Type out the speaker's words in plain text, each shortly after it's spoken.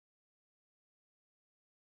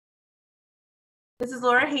This is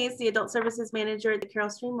Laura Hayes, the Adult Services Manager at the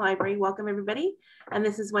Carroll Stream Library. Welcome, everybody. And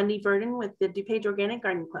this is Wendy Verdon with the DuPage Organic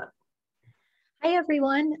Garden Club. Hi,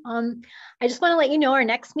 everyone. I just want to let you know our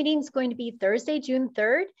next meeting is going to be Thursday, June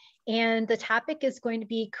 3rd, and the topic is going to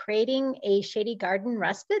be creating a shady garden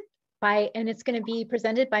respite and it's going to be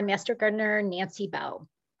presented by Master Gardener Nancy Bell.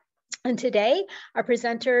 And today, our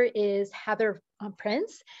presenter is Heather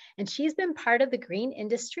Prince, and she's been part of the green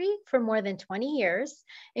industry for more than 20 years,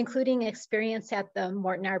 including experience at the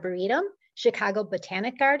Morton Arboretum, Chicago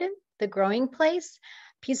Botanic Garden, The Growing Place,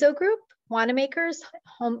 Pizzo Group, Wanamaker's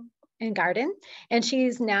Home and Garden, and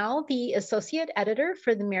she's now the associate editor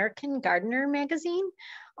for the American Gardener magazine.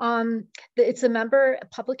 It's a member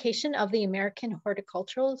publication of the American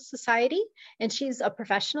Horticultural Society, and she's a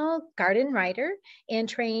professional garden writer and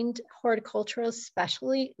trained horticulturalist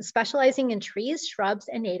specializing in trees, shrubs,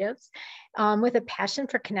 and natives with a passion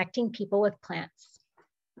for connecting people with plants.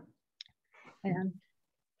 And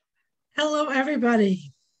hello,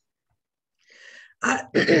 everybody.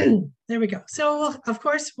 There we go. So of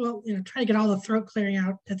course, we'll try to get all the throat clearing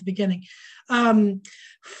out at the beginning.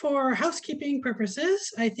 For housekeeping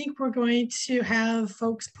purposes, I think we're going to have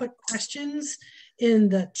folks put questions in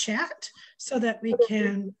the chat so that we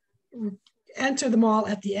can answer them all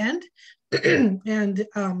at the end. and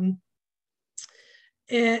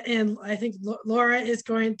I think Laura is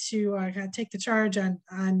going to kind of take the charge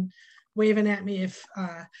on waving at me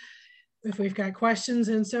if we've got questions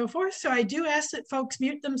and so forth. So I do ask that folks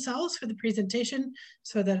mute themselves for the presentation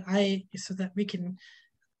so that we can,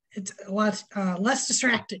 it's a lot less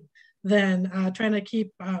distracting than trying to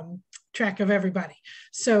keep track of everybody.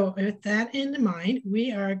 So with that in mind,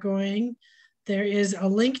 there is a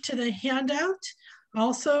link to the handout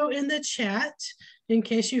also in the chat in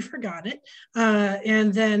case you forgot it.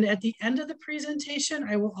 And then at the end of the presentation,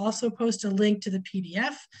 I will also post a link to the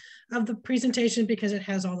PDF of the presentation because it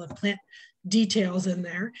has all the plant details in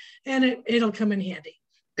there and it'll come in handy.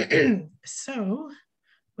 So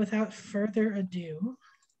without further ado,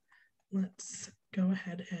 let's go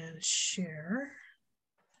ahead and share.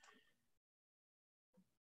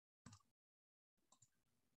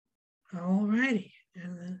 All righty,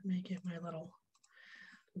 and let me get my little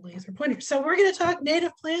laser pointer. So we're going to talk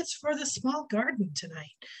native plants for the small garden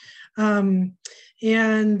tonight.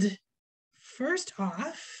 And first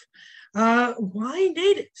off, why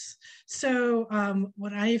natives? So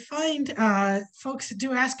what I find folks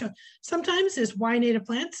do ask sometimes is why native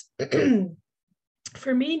plants?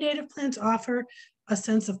 For me, native plants offer a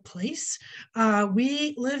sense of place.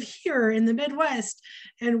 We live here in the Midwest,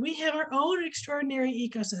 and we have our own extraordinary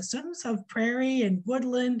ecosystems of prairie and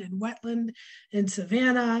woodland and wetland and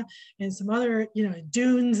savanna and some other,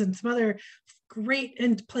 dunes and some other great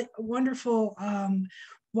and wonderful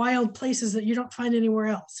wild places that you don't find anywhere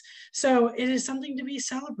else. So it is something to be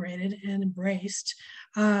celebrated and embraced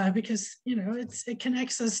because, it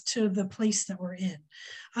connects us to the place that we're in.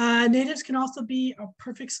 Natives can also be a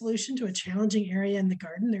perfect solution to a challenging area in the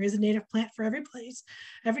garden. There is a native plant for every place,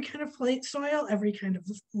 every kind of soil, every kind of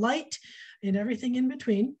light, and everything in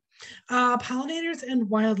between. Pollinators and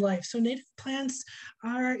wildlife. So native plants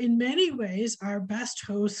are in many ways our best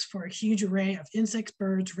hosts for a huge array of insects,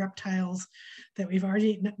 birds, reptiles that we've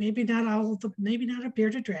already, maybe not a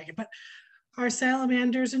bearded dragon, but our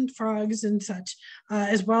salamanders and frogs and such,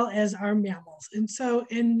 as well as our mammals.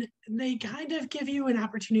 And they kind of give you an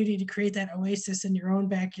opportunity to create that oasis in your own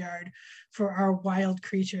backyard for our wild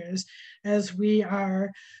creatures. As we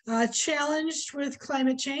are challenged with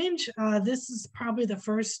climate change, this is probably the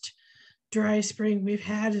first dry spring we've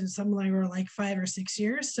had in somewhere like 5 or 6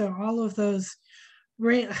 years. So all of those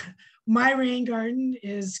my rain garden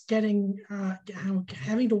is getting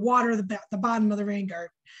having to water the bottom of the rain garden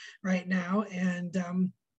right now, and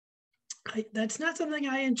that's not something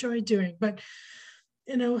I enjoy doing. But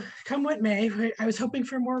come what may, I was hoping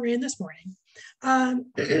for more rain this morning.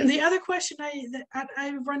 The other question that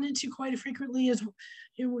I run into quite frequently is,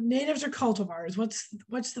 natives or cultivars?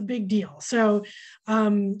 What's the big deal? So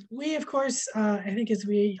we, of course, I think as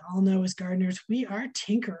we all know as gardeners, we are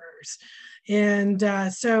tinkerers. And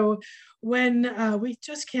so when we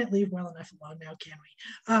just can't leave well enough alone now, can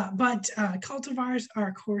we? But cultivars are,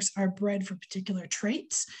 of course, are bred for particular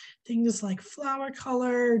traits, things like flower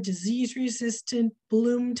color, disease resistant,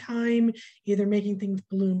 bloom time, either making things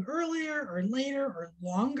bloom earlier or later or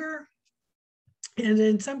longer. And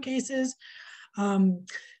in some cases,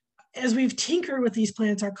 as we've tinkered with these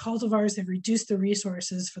plants, our cultivars have reduced the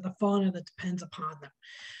resources for the fauna that depends upon them.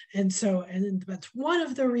 And that's one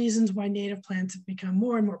of the reasons why native plants have become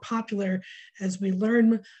more and more popular as we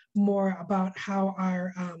learn more about how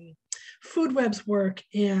our food webs work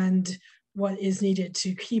and what is needed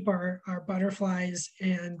to keep our butterflies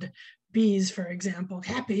and bees, for example,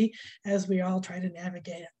 happy as we all try to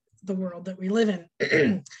navigate the world that we live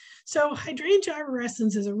in. So hydrangea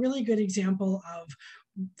arborescens is a really good example of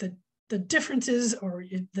the differences or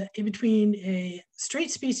in between a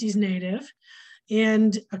straight species native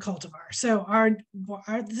and a cultivar. So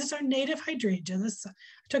this is our native hydrangea. I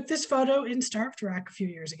took this photo in Starved Rock a few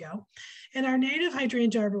years ago. And our native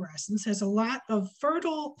hydrangea arborescens has a lot of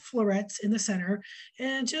fertile florets in the center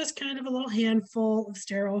and just kind of a little handful of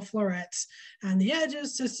sterile florets on the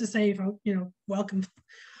edges, just to say, welcome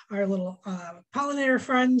our little pollinator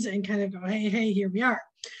friends and kind of go, hey, here we are.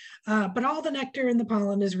 But all the nectar and the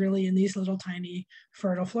pollen is really in these little tiny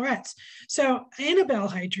fertile florets. So Annabelle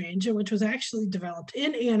hydrangea, which was actually developed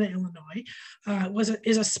in Anna, Illinois,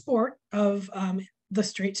 is a sport of the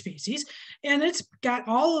straight species. And it's got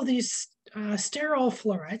all of these sterile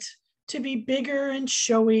florets to be bigger and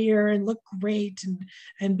showier and look great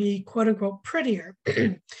and be quote unquote prettier.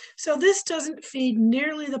 So this doesn't feed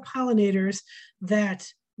nearly the pollinators that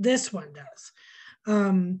this one does.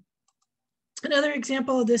 Another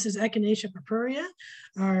example of this is Echinacea purpurea,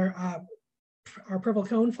 our purple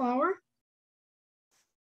cone flower,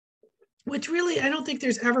 which really, I don't think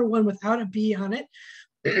there's ever one without a bee on it,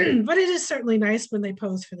 but it is certainly nice when they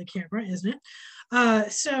pose for the camera, isn't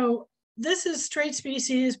it? So this is straight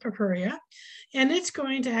species purpurea, and it's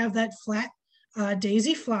going to have that flat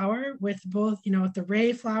daisy flower with both, with the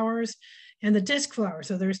ray flowers and the disc flower.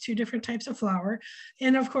 So there's two different types of flower.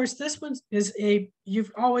 And of course, this one is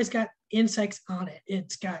you've always got insects on it.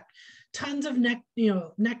 It's got tons of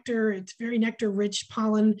nectar. It's very nectar rich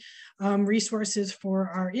pollen resources for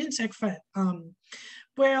our insect fed.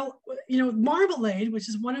 Marmalade, which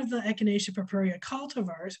is one of the Echinacea purpurea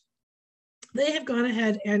cultivars, they have gone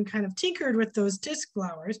ahead and kind of tinkered with those disc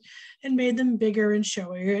flowers and made them bigger and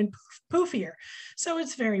showier and poofier. So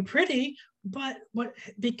it's very pretty, but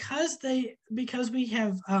because we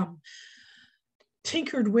have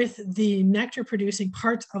tinkered with the nectar producing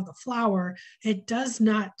parts of the flower, it does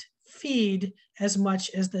not feed as much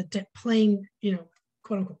as the plain,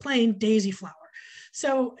 quote unquote plain daisy flower.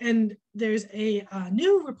 So, and there's a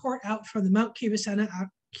new report out from the Mount Cubicena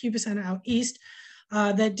out east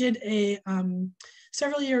that did a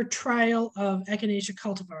several-year trial of Echinacea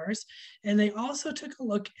cultivars, and they also took a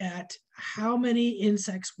look at how many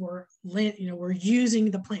insects were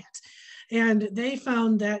using the plants. And they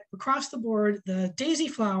found that across the board, the daisy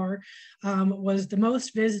flower was the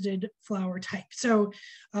most visited flower type. So,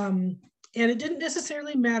 and it didn't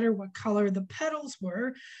necessarily matter what color the petals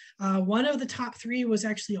were. One of the top three was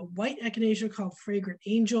actually a white echinacea called Fragrant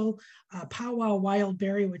Angel. Powwow Wild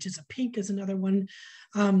Berry, which is a pink, is another one.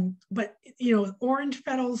 But orange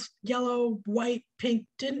petals, yellow, white, pink,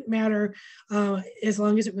 didn't matter as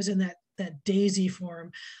long as it was in that daisy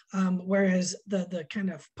form. Whereas the kind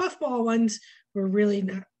of puffball ones were really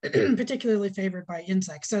not particularly favored by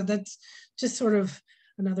insects. So that's just sort of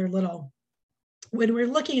another little, when we're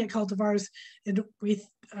looking at cultivars and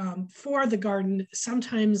for the garden,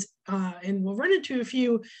 sometimes, and we'll run into a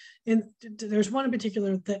few, and there's one in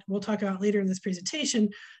particular that we'll talk about later in this presentation,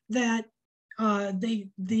 that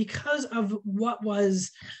because of what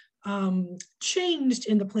was changed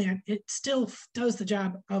in the plant, it still does the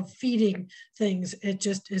job of feeding things. It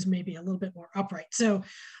just is maybe a little bit more upright. So,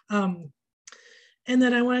 and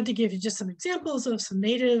then I wanted to give you just some examples of some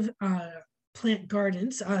native plant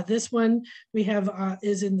gardens. This one we have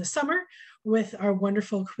is in the summer with our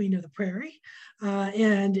wonderful Queen of the Prairie.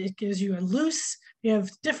 And it gives you you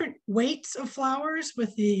have different weights of flowers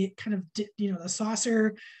with the kind of, the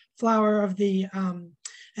saucer flower of the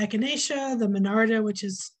Echinacea, the Monarda, which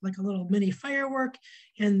is like a little mini firework,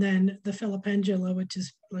 and then the Filipendula, which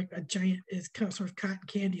is like a giant, is kind of sort of cotton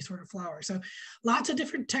candy sort of flower. So lots of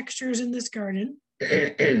different textures in this garden.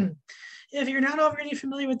 If you're not already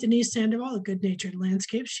familiar with Denise Sandoval, A Good Natured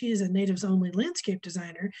Landscape, she is a natives only landscape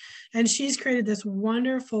designer, and she's created this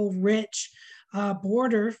wonderful, rich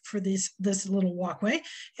border for this little walkway.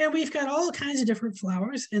 And we've got all kinds of different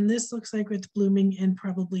flowers, and this looks like it's blooming in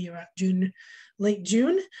probably about late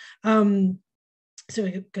June. So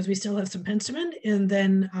because we still have some penstemon, and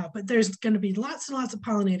then, but there's going to be lots and lots of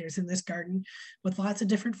pollinators in this garden with lots of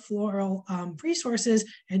different floral resources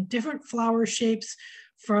and different flower shapes.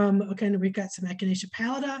 We've got some Echinacea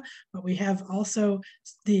pallida, but we have also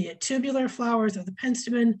the tubular flowers of the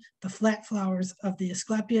penstemon, the flat flowers of the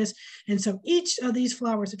Asclepias. And so each of these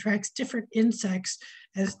flowers attracts different insects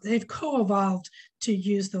as they've co-evolved to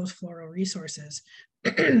use those floral resources.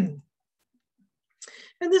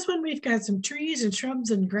 And this one, we've got some trees and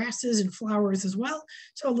shrubs and grasses and flowers as well.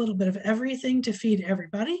 So a little bit of everything to feed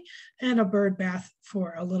everybody, and a bird bath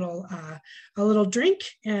for a little drink,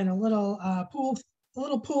 and a little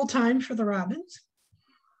pool time for the robins.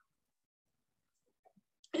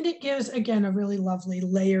 And it gives, again, a really lovely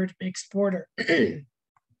layered mixed border.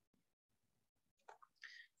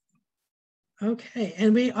 Okay,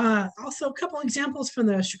 and we also a couple examples from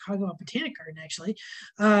the Chicago Botanic Garden, actually,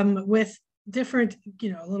 with different,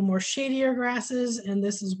 a little more shadier grasses. And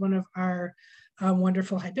this is one of our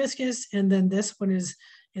wonderful hibiscus. And then this one is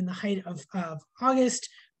in the height of August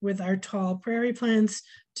with our tall prairie plants,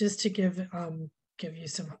 just to give you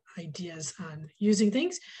some ideas on using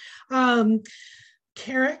things.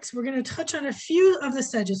 Carex, we're going to touch on a few of the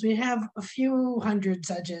sedges. We have a few hundred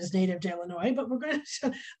sedges native to Illinois, but we're going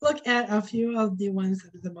to look at a few of the ones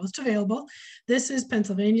that are the most available. This is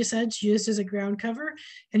Pennsylvania sedge, used as a ground cover,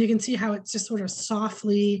 and you can see how it just sort of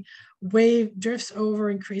softly drifts over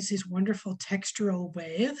and creates these wonderful textural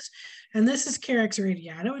waves. And this is Carex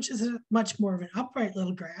radiata, which is much more of an upright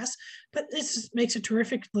little grass, but this makes a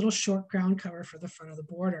terrific little short ground cover for the front of the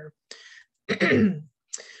border.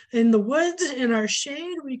 In the woods, in our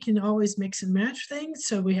shade, we can always mix and match things.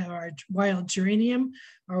 So we have our wild geranium,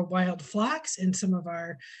 our wild phlox, and some of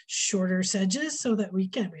our shorter sedges, so that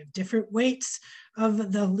we have different weights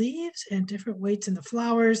of the leaves and different weights in the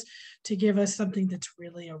flowers to give us something that's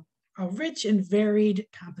really a rich and varied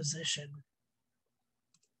composition.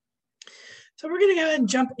 So we're going to go ahead and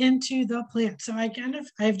jump into the plant. So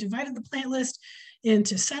I've divided the plant list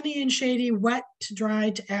into sunny and shady, wet to dry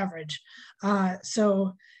to average.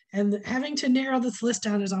 And having to narrow this list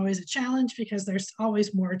down is always a challenge, because there's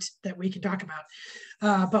always more that we can talk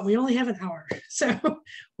about. But we only have an hour, so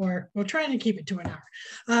we're trying to keep it to an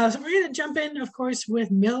hour. So we're going to jump in, of course,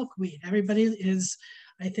 with milkweed. Everybody is,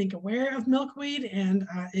 I think, aware of milkweed and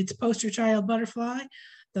its poster child butterfly,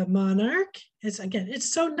 the monarch.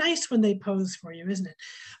 It's so nice when they pose for you, isn't it?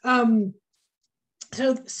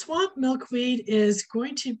 So swamp milkweed is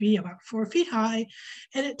going to be about 4 feet high,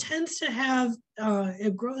 and it tends to have,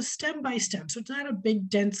 it grows stem by stem. So it's not a big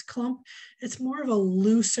dense clump. It's more of a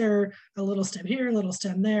looser, a little stem here, a little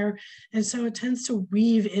stem there. And so it tends to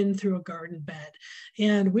weave in through a garden bed.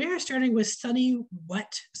 And we are starting with sunny,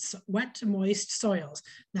 wet to moist soils.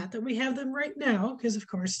 Not that we have them right now, because of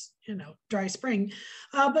course, dry spring,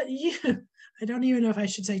 but I don't even know if I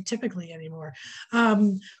should say typically anymore.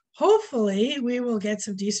 Hopefully we will get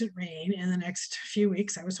some decent rain in the next few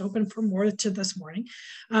weeks. I was hoping for more to this morning,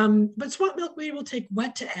 but swamp milkweed will take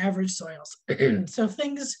wet to average soils. So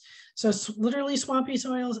literally swampy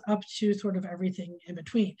soils up to sort of everything in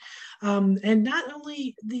between. And not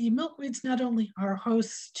only the milkweeds, not only are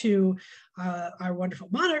hosts to our wonderful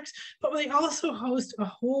monarchs, but they also host a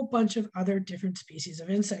whole bunch of other different species of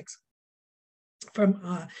insects.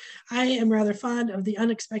 I am rather fond of the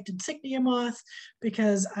unexpected cycnia moth,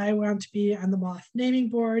 because I want to be on the moth naming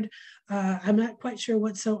board. I'm not quite sure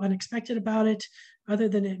what's so unexpected about it, other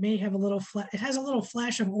than it may have it has a little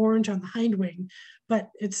flash of orange on the hind wing, but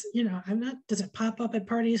it's, does it pop up at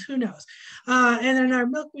parties? Who knows? And then our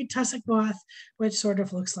milkweed tussock moth, which sort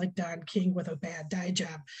of looks like Don King with a bad dye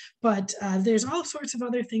job. But there's all sorts of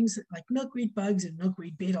other things like milkweed bugs and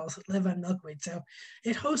milkweed beetles that live on milkweed. So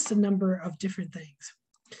it hosts a number of different things.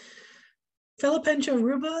 Philopendra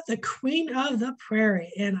ruba, the queen of the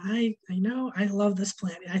prairie. And I know I love this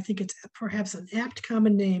plant. I think it's perhaps an apt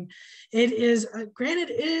common name. It is,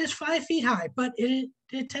 granted, it is 5 feet high, but it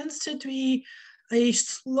tends to be a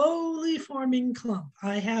slowly forming clump.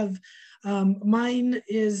 I have, mine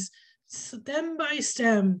is stem by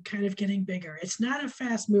stem kind of getting bigger. It's not a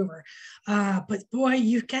fast mover, but boy,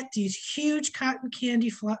 you get these huge cotton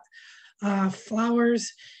candy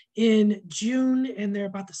flowers in June, and they're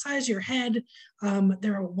about the size of your head.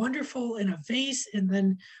 They're wonderful in a vase. And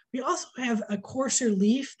then we also have a coarser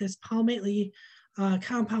leaf, this palmate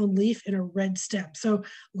compound leaf in a red stem. So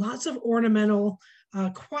lots of ornamental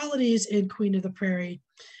qualities in Queen of the Prairie.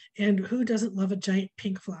 And who doesn't love a giant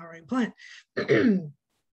pink flowering plant?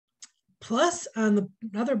 Plus,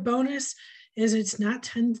 another bonus is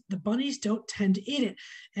the bunnies don't tend to eat it.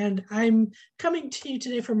 And I'm coming to you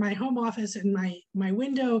today from my home office, and my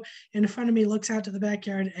window in front of me looks out to the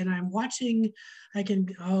backyard, and I'm watching,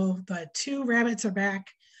 the 2 rabbits are back.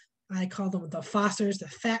 I call them the Fossers, the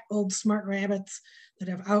fat old smart rabbits that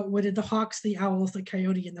have outwitted the hawks, the owls, the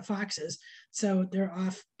coyote, and the foxes. So they're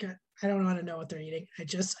off. I don't want to know what they're eating. I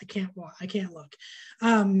can't look.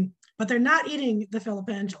 But they're not eating the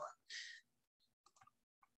Philopendra.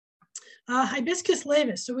 Hibiscus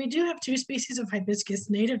laevis. So we do have 2 species of hibiscus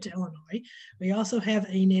native to Illinois. We also have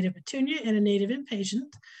a native petunia and a native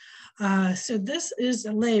impatient. So this is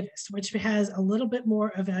a laevis, which has a little bit more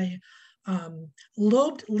of a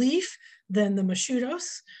lobed leaf than the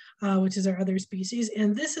Machutos, which is our other species.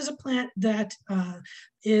 And this is a plant that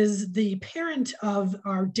is the parent of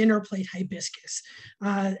our dinner plate hibiscus.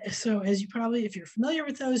 So as you probably, if you're familiar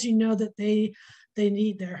with those, you know that they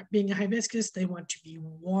need, their being a hibiscus, they want to be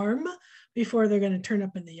warm before they're going to turn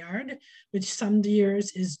up in the yard, which some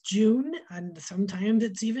years is June and sometimes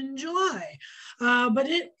it's even July. But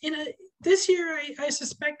this year, I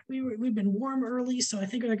suspect we've been warm early, so I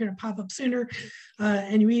think they're going to pop up sooner,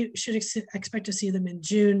 and we should expect to see them in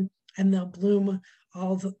June, and they'll bloom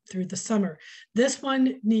through the summer. This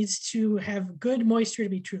one needs to have good moisture to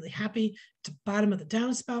be truly happy. It's bottom of the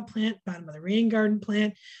downspout plant, bottom of the rain garden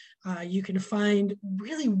plant. You can find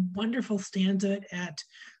really wonderful stands of it at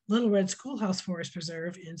Little Red Schoolhouse Forest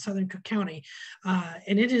Preserve in Southern Cook County.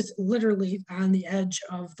 And it is literally on the edge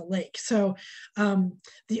of the lake. So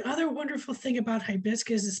the other wonderful thing about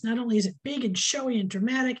hibiscus is not only is it big and showy and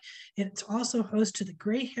dramatic, it's also host to the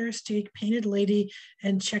gray hair streak, painted lady,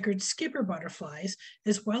 and checkered skipper butterflies,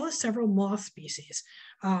 as well as several moth species.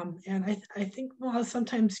 And I think moths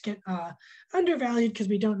sometimes get undervalued because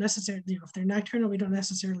we don't necessarily, if they're nocturnal, we don't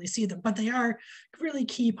necessarily see them, but they are really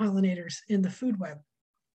key pollinators in the food web.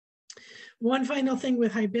 One final thing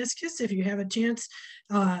with hibiscus, if you have a chance,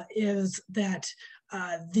 is that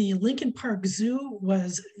the Lincoln Park Zoo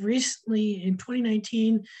was recently, in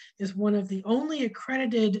 2019, is one of the only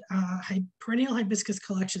accredited perennial hibiscus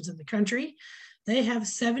collections in the country. They have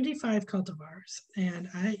 75 cultivars, and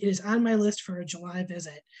it is on my list for a July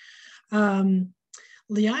visit. Liatris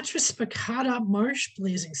spicata marsh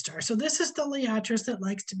blazing star. So this is the liatris that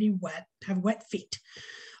likes to be wet, have wet feet.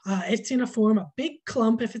 It's going to form a big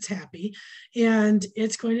clump if it's happy, and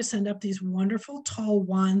it's going to send up these wonderful tall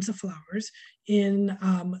wands of flowers in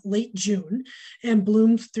late June and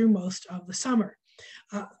blooms through most of the summer.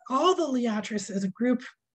 All the liatris as a group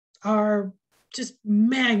are just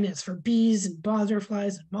magnets for bees and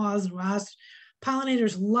butterflies and moths and wasps.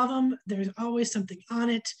 Pollinators love them. There's always something on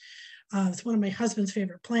it. It's one of my husband's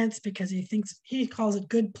favorite plants because he calls it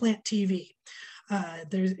good plant TV.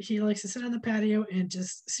 He likes to sit on the patio and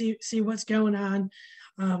just see what's going on,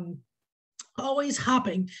 always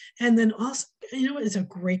hopping. And then also, it's a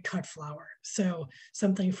great cut flower. So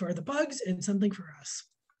something for the bugs and something for us.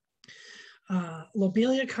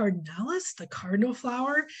 Lobelia cardinalis, the cardinal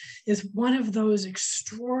flower, is one of those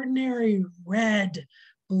extraordinary red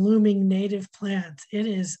blooming native plants. It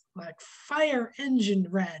is like fire engine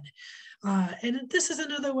red. And this is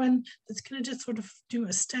another one that's going to just sort of do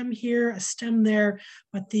a stem here, a stem there,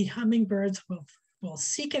 but the hummingbirds will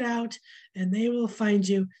seek it out and they will find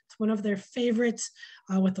you. It's one of their favorites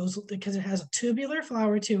with those, because it has a tubular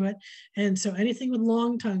flower to it. And so anything with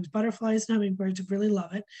long tongues, butterflies and hummingbirds really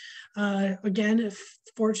love it. Again,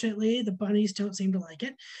 fortunately, the bunnies don't seem to like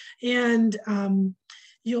it. And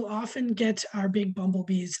you'll often get our big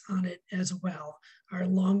bumblebees on it as well, our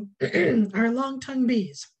long tongue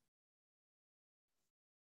bees.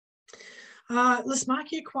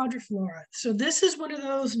 Lismachia quadriflora. So this is one of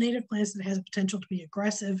those native plants that has a potential to be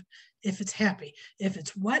aggressive if it's happy. If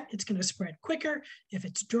it's wet, it's going to spread quicker. If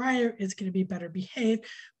it's drier, it's going to be better behaved,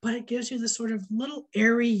 but it gives you this sort of little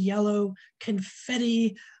airy yellow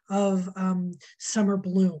confetti of summer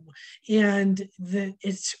bloom. And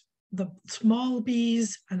it's the small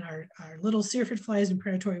bees and our little syrphid flies and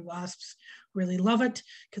predatory wasps really love it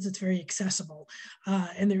because it's very accessible.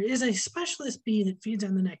 And there is a specialist bee that feeds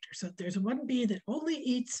on the nectar. So there's one bee that only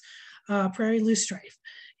eats prairie loosestrife.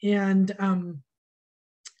 And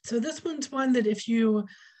so this one's one that if you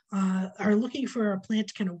are looking for a plant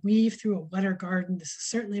to kind of weave through a wetter garden, this is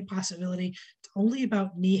certainly a possibility. It's only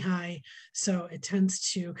about knee high, so it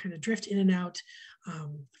tends to kind of drift in and out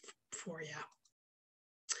for you.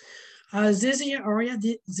 Zizia aurea,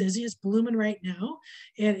 Zizia is blooming right now,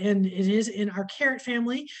 and it is in our carrot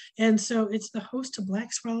family, and so it's the host to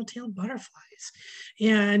black swallowtail butterflies,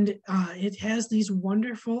 and it has these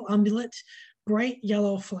wonderful umbulate, bright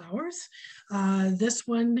yellow flowers. This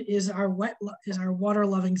one is our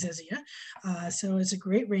water-loving Zizia, so it's a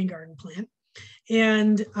great rain garden plant,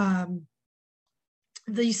 and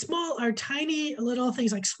the small are tiny little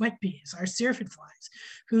things like sweat bees, our syrphid flies,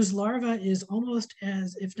 whose larva is almost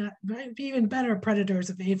as, if not, might be even better predators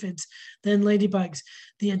of aphids than ladybugs.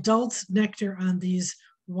 The adult nectar on these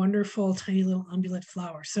wonderful tiny little umbellate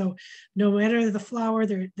flower. So no matter the flower,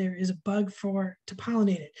 there is a bug to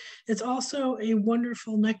pollinate it. It's also a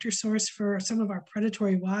wonderful nectar source for some of our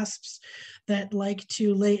predatory wasps that like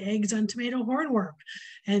to lay eggs on tomato hornworm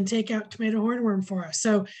and take out tomato hornworm for us.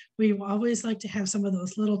 So we always like to have some of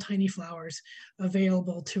those little tiny flowers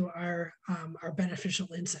available to our beneficial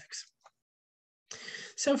insects.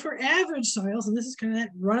 So for average soils, and this is kind of that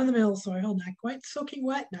run-of-the-mill soil, not quite soaking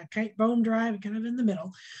wet, not quite bone dry, but kind of in the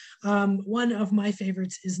middle. One of my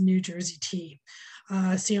favorites is New Jersey tea,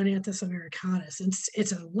 Ceonanthus americanus.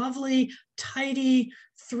 It's a lovely, tidy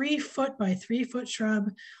 3 foot by 3 foot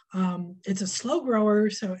shrub. It's a slow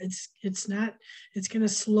grower, so it's going to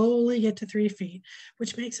slowly get to 3 feet,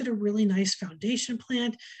 which makes it a really nice foundation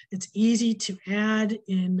plant. It's easy to add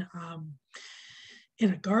in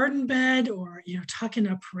a garden bed, or tuck in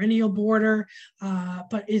a perennial border,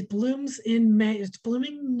 but it blooms in May. It's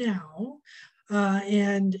blooming now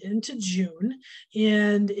and into June,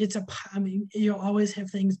 and you'll always have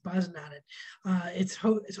things buzzing on it.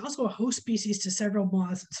 It's also a host species to several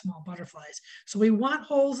moths and small butterflies. So we want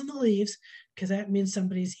holes in the leaves because that means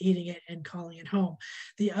somebody's eating it and calling it home.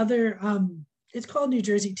 The other it's called New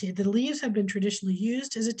Jersey tea. The leaves have been traditionally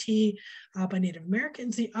used as a tea by Native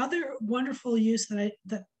Americans. The other wonderful use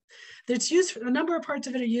that's used, a number of parts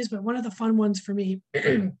of it are used, but one of the fun ones for me,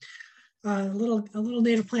 a little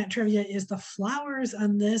native plant trivia, is the flowers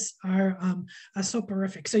on this are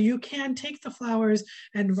soporific. So you can take the flowers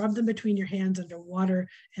and rub them between your hands under water,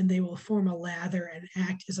 and they will form a lather and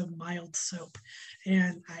act as a mild soap.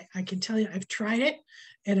 And I can tell you, I've tried it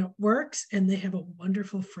and it works, and they have a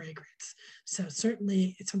wonderful fragrance. So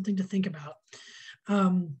certainly it's something to think about.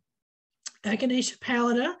 Echinacea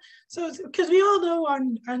pallida. So because we all know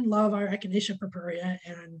and love our Echinacea purpurea,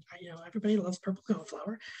 and everybody loves purple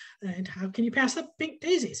coneflower, and how can you pass up pink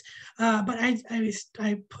daisies? But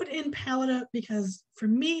I put in pallida because for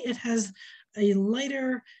me it has a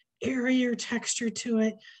lighter, airier texture to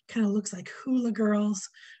it. Kind of looks like hula girls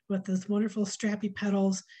with those wonderful strappy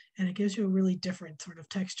petals, and it gives you a really different sort of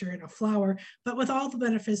texture in a flower, but with all the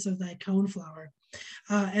benefits of that coneflower.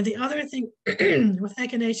 And the other thing with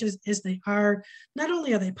echinaceas is they are, not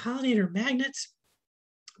only are they pollinator magnets,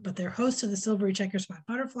 but they're hosts to the silvery checker spot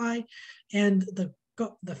butterfly, and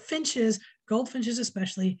the finches, goldfinches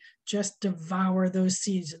especially, just devour those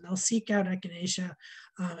seeds, and they'll seek out echinacea,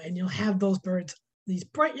 and you'll have those birds, these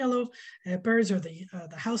bright yellow birds, or the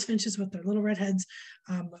house finches with their little red heads,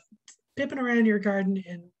 pipping around your garden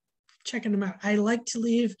and checking them out. I like to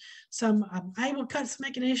leave some, I will cut some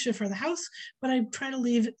echinacea for the house, but I try to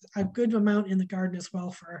leave a good amount in the garden as well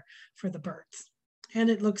for the birds. And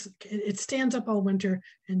it stands up all winter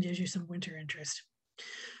and gives you some winter interest.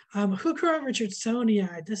 Heuchera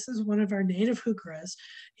richardsonii, this is one of our native heucheras,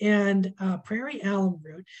 and prairie alum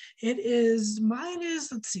root.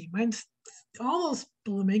 Mine's almost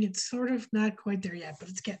blooming. It's sort of not quite there yet, but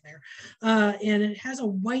it's getting there. And it has a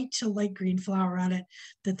white to light green flower on it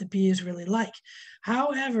that the bees really like.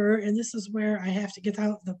 However, and this is where I have to get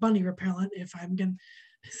out the bunny repellent if I'm going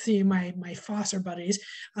to see my foster buddies,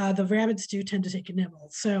 the rabbits do tend to take a nibble.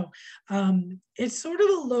 So it's sort of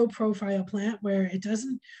a low profile plant where it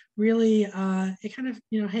doesn't really, it kind of,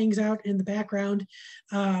 hangs out in the background,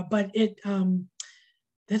 but then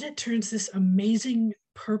it turns this amazing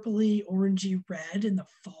purpley orangey red in the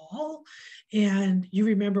fall, and you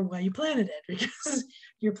remember why you planted it, because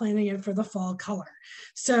you're planting it for the fall color.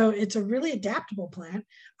 So it's a really adaptable plant,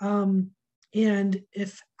 and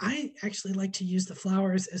if I actually like to use the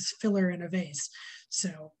flowers as filler in a vase,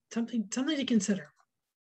 so something to consider.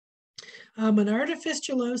 Monarda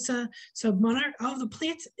fistulosa. So Monarda, of the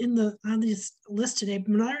plants on this list today,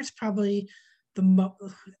 Monarda is probably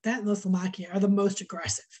that and those Lomachia are the most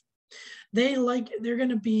aggressive. They're going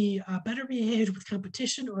to be better behaved with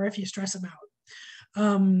competition, or if you stress them out.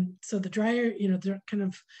 So the drier, they're kind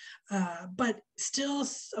of, but still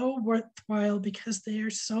so worthwhile because they are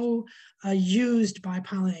so used by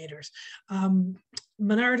pollinators.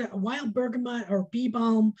 Monarda, wild bergamot or bee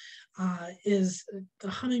balm, is the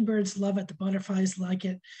hummingbirds love it, the butterflies like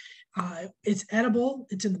it. It's edible.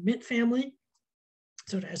 It's in the mint family.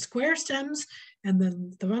 So it has square stems, and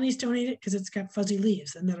then the bunnies don't eat it because it's got fuzzy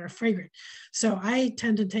leaves and that are fragrant. So I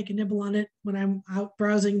tend to take a nibble on it when I'm out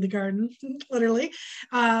browsing the garden, literally.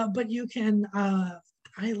 But you can,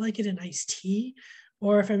 I like it in iced tea,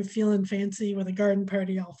 or if I'm feeling fancy with a garden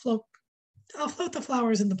party, I'll float the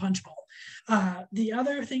flowers in the punch bowl. The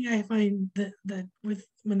other thing I find that with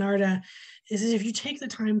Monarda is if you take the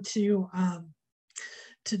time to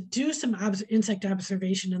do some insect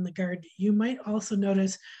observation in the garden, you might also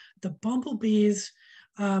notice the bumblebees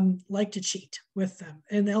like to cheat with them,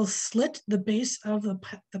 and they'll slit the base of the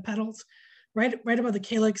petals right above the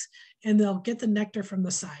calyx, and they'll get the nectar from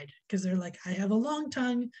the side because they're like, I have a long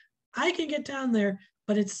tongue, I can get down there,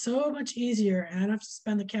 but it's so much easier and I don't have to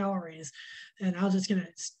spend the calories, and I'll just gonna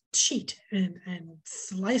cheat and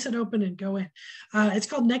slice it open and go in. It's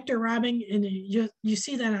called nectar robbing, and you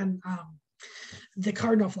see that on the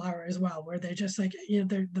cardinal flower as well, where they're just like,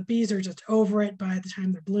 the bees are just over it by the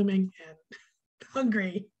time they're blooming and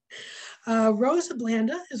hungry. Rosa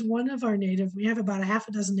blanda is one of our native. We have about a half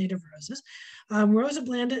a dozen native roses. Rosa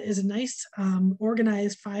blanda is a nice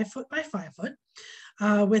organized 5 foot by 5 foot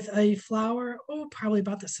with a flower, probably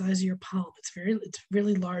about the size of your palm. It's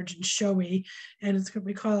really large and showy, and it's what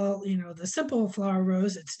we call, the simple flower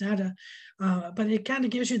rose. It's not but it kind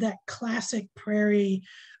of gives you that classic prairie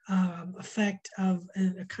effect of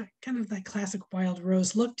kind of that classic wild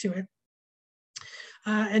rose look to it.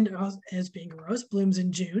 And as being a rose, blooms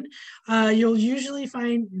in June. You'll usually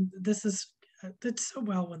find this is that's so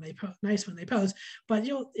well when they nice when they pose, but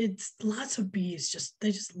it's lots of bees.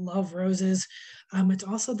 They just love roses. It's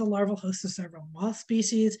also the larval host of several moth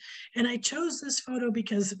species. And I chose this photo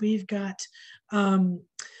because we've got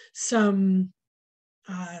some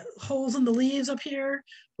holes in the leaves up here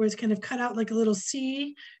where it's kind of cut out like a little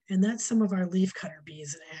C, and that's some of our leaf cutter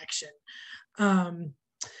bees in action.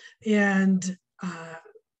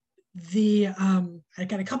 I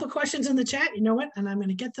got a couple questions in the chat, you know what, and I'm going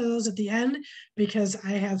to get to those at the end because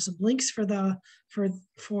I have some links for them,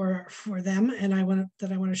 and I want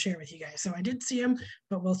to share with you guys. So I did see them,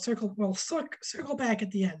 but we'll circle back at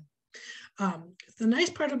the end. The nice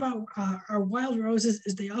part about our wild roses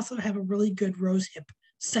is they also have a really good rose hip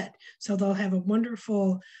set. So they'll have a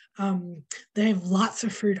wonderful, they have lots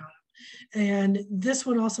of fruit on them. And this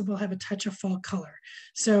one also will have a touch of fall color.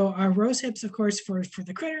 So our rose hips, of course, for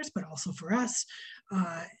the critters, but also for us.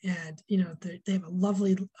 And, they have a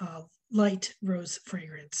lovely light rose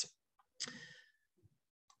fragrance.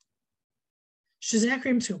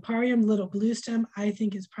 Schizachyrium suoparium, little blue stem, I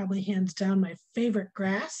think is probably hands down my favorite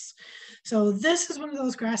grass. So this is one of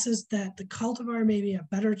those grasses that the cultivar may be a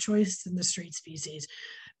better choice than the straight species,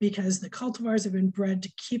 because the cultivars have been bred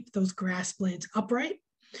to keep those grass blades upright.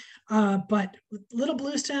 But little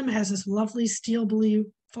blue stem has this lovely steel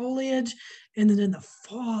blue foliage, and then in the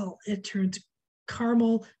fall it turns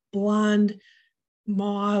caramel, blonde,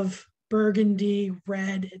 mauve, burgundy,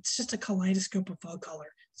 red. It's just a kaleidoscope of fall color.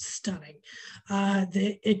 Stunning.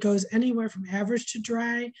 It goes anywhere from average to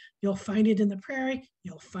dry. You'll find it in the prairie.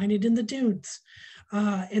 You'll find it in the dunes.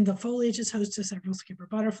 And the foliage is host to several skipper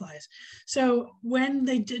butterflies. So when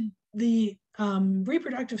they did the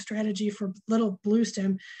reproductive strategy for little blue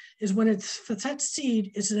stem is when it sets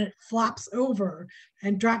seed is that it flops over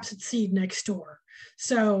and drops its seed next door.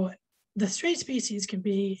 So the straight species can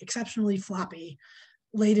be exceptionally floppy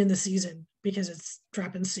late in the season because it's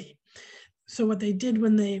dropping seed. So what they did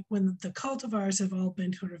when the cultivars have all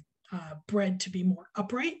been sort of bred to be more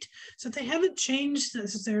upright, so they haven't changed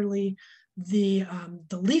necessarily the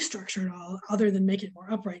leaf structure at all, other than make it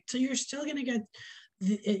more upright. So you're still going to get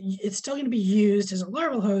it's still going to be used as a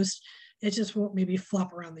larval host. It just won't maybe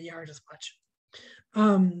flop around the yard as much.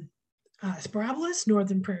 Spirabolus,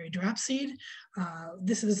 northern prairie dropseed.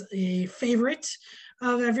 This is a favorite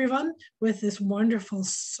of everyone with this wonderful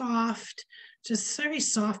soft, just very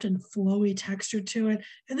soft and flowy texture to it.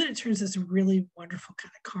 And then it turns this really wonderful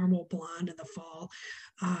kind of caramel blonde in the fall.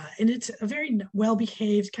 And it's a very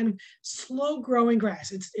well-behaved, kind of slow growing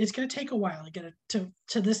grass. It's going to take a while to get it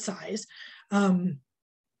to this size.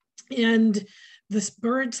 And the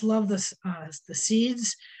birds love the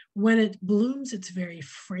seeds. When it blooms, it's very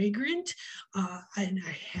fragrant. And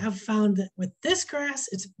I have found that with this grass,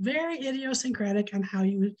 it's very idiosyncratic on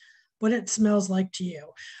what it smells like to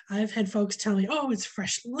you. I've had folks tell me, oh, it's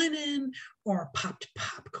fresh linen or popped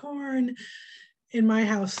popcorn. In my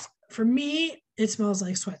house, for me, it smells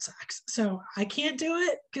like sweat socks. So I can't do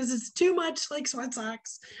it because it's too much like sweat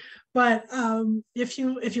socks. But if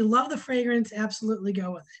you love the fragrance, absolutely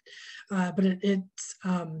go with it. But it's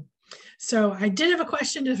so I did have a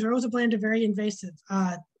question: is Rosa blanda very invasive?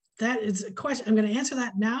 That is a question. I'm going to answer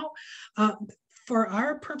that now. For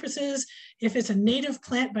our purposes, if it's a native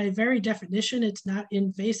plant, by very definition, it's not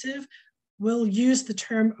invasive. We'll use the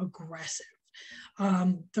term aggressive.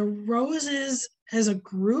 The roses as a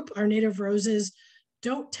group, our native roses,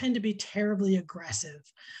 don't tend to be terribly aggressive.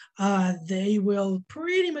 They will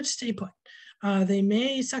pretty much stay put. They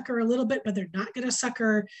may sucker a little bit, but they're not going to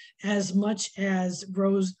sucker as much as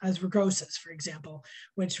rugosas, for example,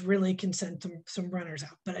 which really can send some runners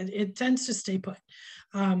out. But it tends to stay put.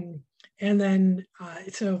 And then,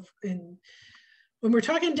 when we're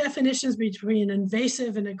talking definitions between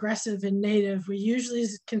invasive and aggressive and native, we usually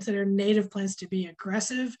consider native plants to be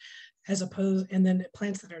aggressive as opposed, and then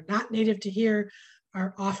plants that are not native to here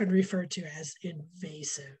are often referred to as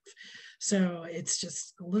invasive. So it's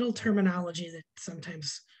just a little terminology that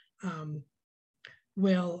sometimes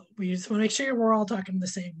we just want to make sure we're all talking the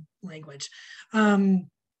same language.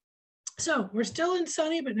 So we're still in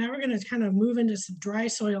sunny, but now we're going to kind of move into some dry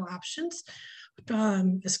soil options.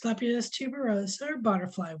 Asclepias tuberosa, or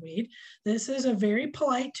butterfly weed. This is a very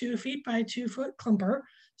polite 2 feet by 2 foot clumper,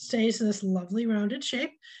 stays in this lovely rounded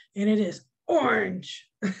shape, and it is orange.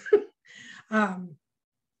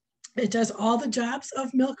 It does all the jobs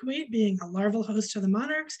of milkweed, being a larval host to the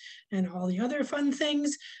monarchs and all the other fun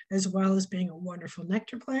things, as well as being a wonderful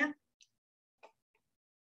nectar plant.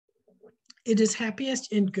 It is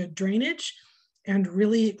happiest in good drainage and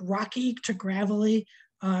really rocky to gravelly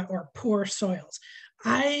or poor soils.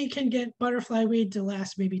 I can get butterfly weed to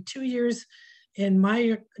last maybe 2 years in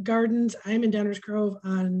my gardens. I'm in Downers Grove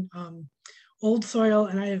on old soil,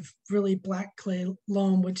 and I have really black clay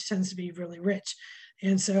loam, which tends to be really rich.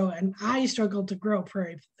 And I struggled to grow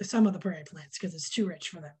some of the prairie plants because it's too rich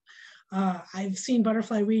for them. I've seen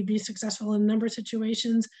butterfly weed be successful in a number of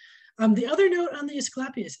situations. The other note on the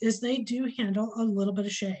Asclepias is they do handle a little bit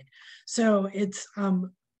of shade. So it's,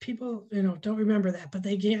 people, don't remember that, but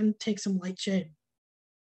they can take some light shade.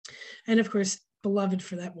 And of course, beloved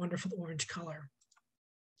for that wonderful orange color.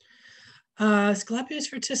 Asclepias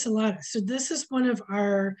verticillata. So this is one of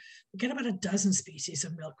our, we get about a dozen species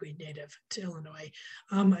of milkweed native to Illinois.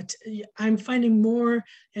 I'm finding more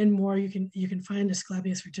and more you can find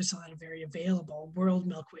Asclepias verticillata very available, world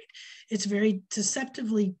milkweed. It's very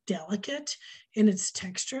deceptively delicate in its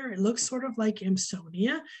texture. It looks sort of like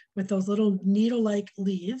Amsonia with those little needle-like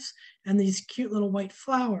leaves and these cute little white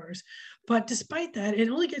flowers. But despite that, it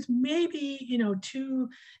only gets maybe,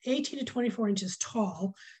 18 to 24 inches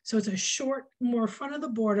tall. So it's a short, more front of the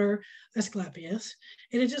border Asclepias.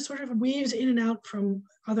 And it just sort of weaves in and out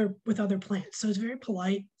with other plants. So it's very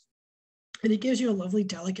polite. And it gives you a lovely,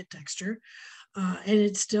 delicate texture. And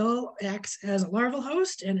it still acts as a larval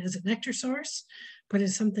host and as a nectar source, but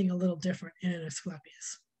it's something a little different in an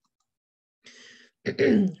Asclepias.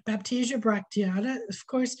 Baptisia bracteata. Of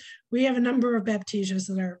course, we have a number of Baptisias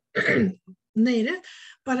that are native,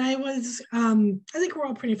 but I think we're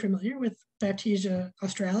all pretty familiar with Baptisia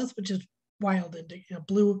australis, which is wild indigo,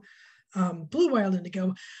 blue wild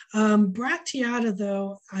indigo. Bracteata,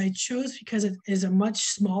 though, I chose because it is a much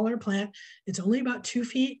smaller plant. It's only about 2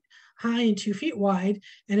 feet high and 2 feet wide,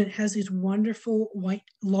 and it has these wonderful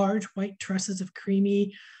large white trusses of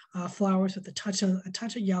creamy flowers with a touch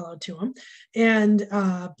of yellow to them, and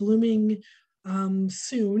blooming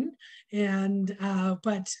soon. And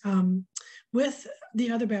with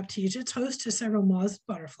the other Baptisia, it's host to several moths,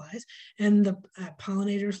 butterflies, and the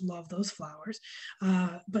pollinators love those flowers.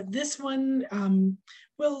 But this one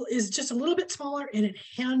is just a little bit smaller, and it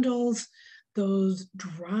handles those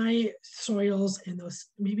dry soils and those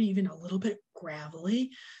maybe even a little bit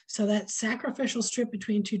gravelly. So that sacrificial strip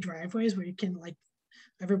between 2 driveways where you can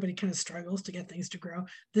everybody kind of struggles to get things to grow.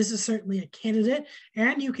 This is certainly a candidate,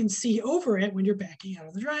 and you can see over it when you're backing out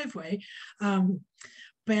of the driveway.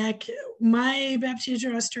 My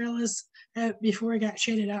Baptisia australis, before it got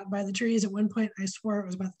shaded out by the trees, at one point I swore it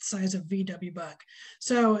was about the size of VW bug.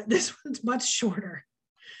 So this one's much shorter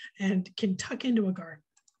and can tuck into a garden.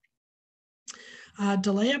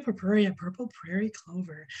 Dalea purpurea, purple prairie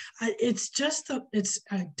clover. It's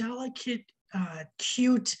a delicate,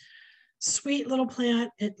 cute, sweet little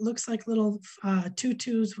plant. It looks like little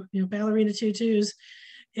tutus, ballerina tutus,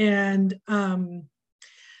 and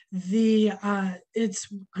it's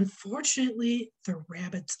unfortunately the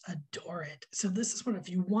rabbits adore it. So this is one, if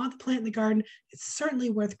you want the plant in the garden, it's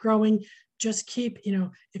certainly worth growing. Just keep,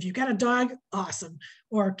 if you've got a dog, awesome,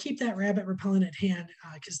 or keep that rabbit repellent at hand,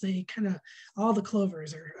 because they all the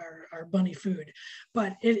clovers are bunny food.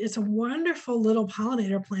 But it's a wonderful little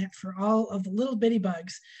pollinator plant for all of the little bitty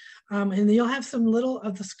bugs. And you'll have some little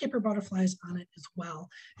of the skipper butterflies on it as well.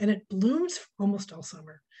 And it blooms almost all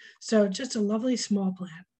summer. So just a lovely small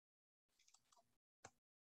plant.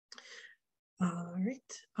 All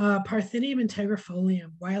right, Parthenium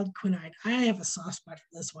integrifolium, wild quinine. I have a soft spot for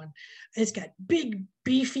this one. It's got big,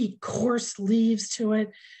 beefy, coarse leaves to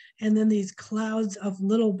it, and then these clouds of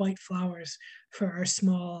little white flowers for our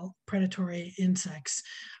small predatory insects.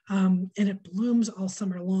 And it blooms all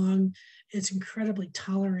summer long. It's incredibly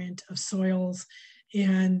tolerant of soils,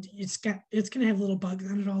 and it's going to have little bugs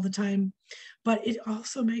on it all the time. But it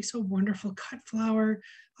also makes a wonderful cut flower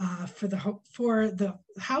for the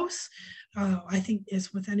house. I think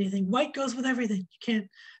is with anything. White goes with everything. You can't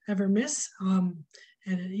ever miss. And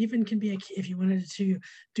it even can be, if you wanted to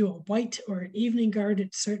do a white or an evening garden,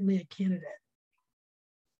 it's certainly a candidate.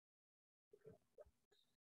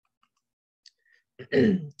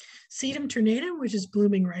 Sedum tornatum, which is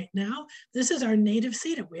blooming right now. This is our native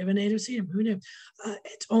sedum. We have a native sedum. Who knew?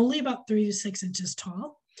 It's only about 3 to 6 inches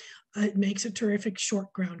tall. It makes a terrific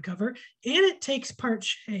short ground cover, and it takes part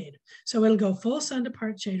shade. So it'll go full sun to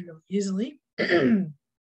part shade real easily.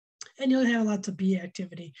 And you'll have lots of bee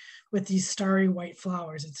activity with these starry white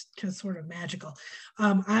flowers. It's just sort of magical.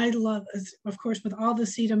 I love, of course, with all the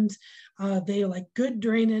sedums, they like good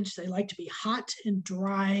drainage. They like to be hot and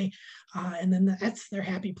dry, and then that's their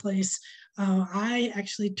happy place. I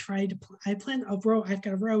actually I plant a row. I've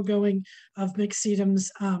got a row going of mixed sedums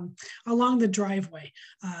along the driveway,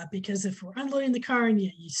 because if we're unloading the car and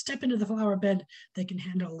you step into the flower bed, they can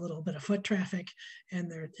handle a little bit of foot traffic,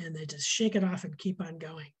 and they just shake it off and keep on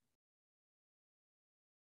going.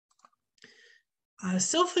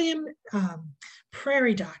 Silphium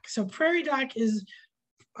prairie dock. So prairie dock is,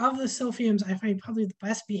 of the silphiums, I find probably the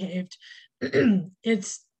best behaved.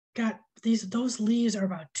 It's got those leaves are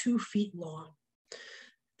about 2 feet long.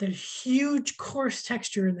 There's huge coarse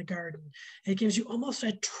texture in the garden. It gives you almost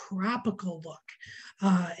a tropical look.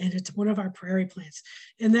 And it's one of our prairie plants.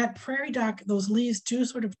 And that prairie dock, those leaves do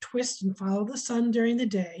sort of twist and follow the sun during the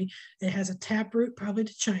day. It has a taproot, probably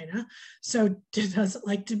to China, so it doesn't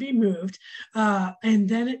like to be moved. And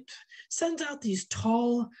then it sends out these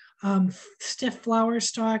tall, stiff flower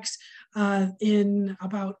stalks in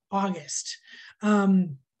about August.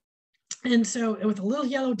 And so with the little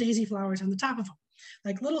yellow daisy flowers on the top of them,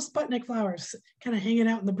 like little Sputnik flowers kind of hanging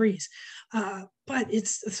out in the breeze. But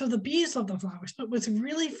so the bees love the flowers, but what's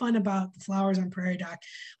really fun about the flowers on prairie dock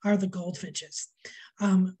are the goldfinches.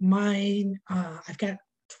 I've got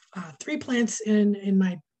 3 plants in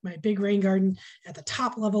my big rain garden at the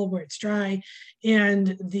top level where it's dry,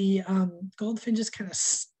 and the goldfinches kind of,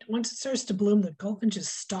 once it starts to bloom, the goldfinches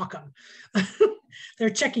stalk them. They're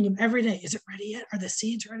checking them every day. Is it ready yet? Are the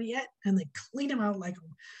seeds ready yet? And they clean them out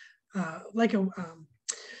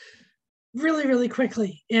really, really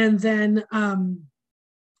quickly. And then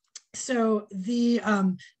so the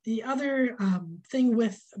other thing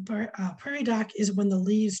with prairie dock is when the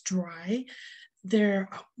leaves dry, they're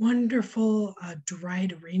a wonderful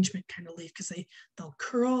dried arrangement kind of leaf, because they'll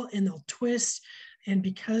curl and they'll twist. And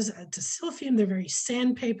because it's a silphium, they're very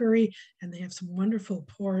sandpapery and they have some wonderful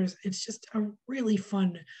pores. It's just a really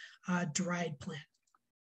fun dried plant.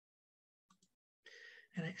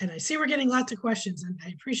 And I see we're getting lots of questions, and I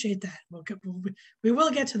appreciate that. We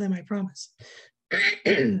will get to them, I promise.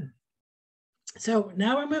 So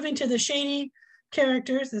now we're moving to the shady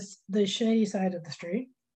characters, the shady side of the street.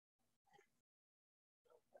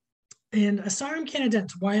 And Asarum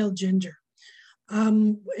canadense, wild ginger.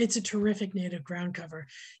 It's a terrific native ground cover.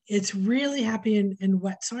 It's really happy in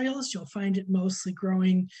wet soils. You'll find it mostly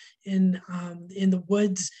growing in the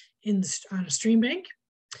woods on a stream bank.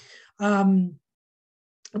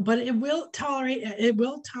 But it will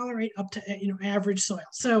tolerate up to average soil.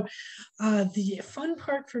 So the fun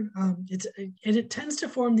part for it tends to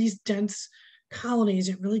form these dense colonies.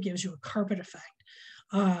 It really gives you a carpet effect.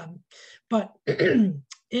 But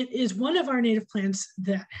it is one of our native plants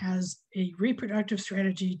that has a reproductive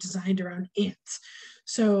strategy designed around ants.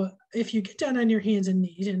 So if you get down on your hands and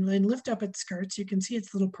knees and then lift up its skirts, you can see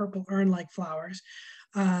its little purple urn-like flowers.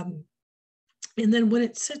 And then when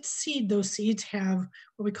it sets seed, those seeds have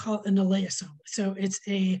what we call an elaeosome. So it's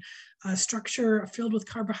a structure filled with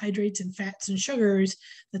carbohydrates and fats and sugars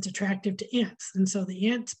that's attractive to ants. And so the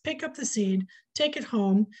ants pick up the seed, take it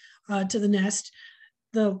home to the nest.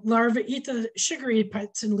 The larvae eat the sugary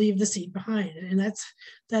parts and leave the seed behind. And that's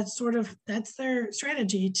their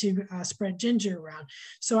strategy to spread ginger around.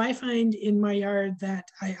 So I find in my yard that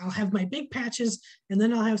I'll have my big patches, and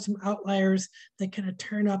then I'll have some outliers that kind of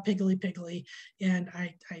turn up piggly, and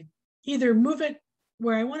I either move it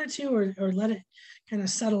where I want it to, or let it kind of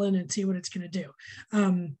settle in and see what it's going to do.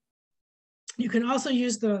 You can also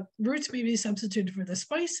use the roots, maybe substituted for the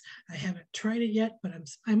spice. I haven't tried it yet, but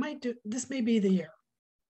I might do. This may be the year.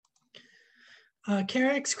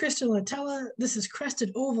 Carex crystallatella, this is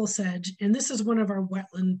crested oval sedge, and this is one of our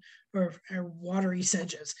wetland or our watery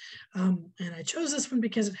sedges. And I chose this one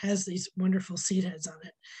because it has these wonderful seed heads on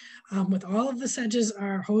it. With all of the sedges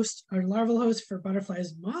are larval hosts for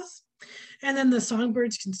butterflies and moths. And then the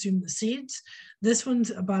songbirds consume the seeds. This one's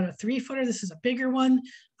about a 3-footer. This is a bigger one.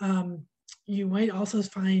 You might also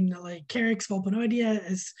find like Carex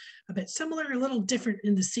vulpinoidea is a bit similar, a little different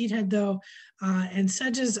in the seed head though. And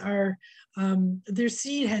sedges are, their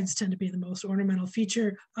seed heads tend to be the most ornamental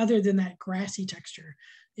feature other than that grassy texture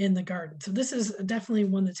in the garden. So this is definitely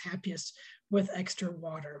one that's happiest with extra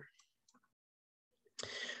water.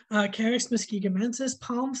 Carex muscigamensis,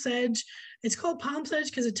 palm sedge. It's called palm sedge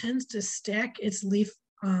because it tends to stack its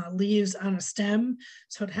leaves on a stem.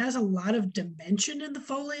 So it has a lot of dimension in the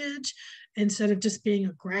foliage instead of just being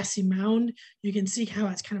a grassy mound. You can see how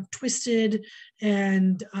it's kind of twisted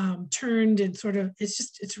and turned and sort of,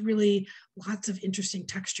 it's really lots of interesting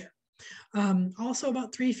texture. Also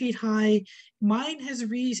about 3 feet high. Mine has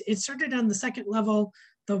it started on the second level,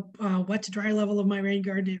 the wet to dry level of my rain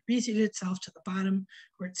garden. It reseeded itself to the bottom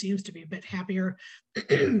where it seems to be a bit happier.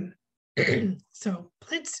 So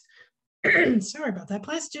plants, sorry about that.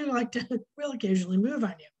 Plants do like to will occasionally move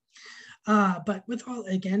on you. But with all,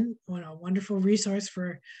 again, a wonderful resource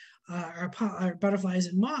for our butterflies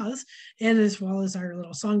and moths, and as well as our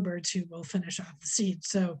little songbirds who will finish off the seed.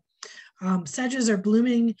 So sedges are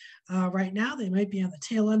blooming right now. They might be on the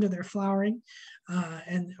tail end of their flowering.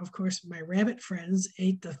 And of course, my rabbit friends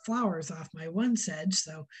ate the flowers off my one sedge.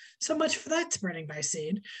 So much for that spreading by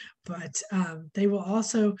seed. But they will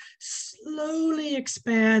also slowly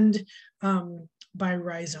expand by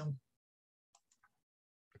rhizome.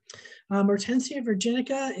 Hortensia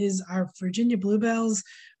virginica is our Virginia bluebells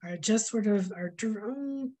are just sort of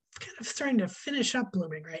kind of starting to finish up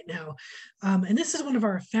blooming right now. And this is one of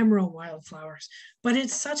our ephemeral wildflowers, but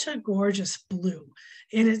it's such a gorgeous blue.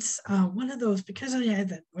 And it's one of those, because it had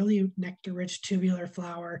that really nectar-rich tubular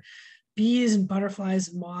flower, bees and butterflies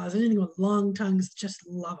and moths, anything with long tongues just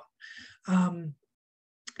love them.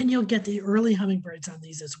 And you'll get the early hummingbirds on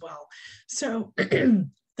these as well. So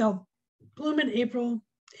they'll bloom in April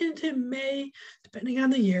into May, depending on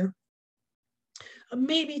the year,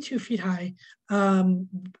 maybe 2 feet high, and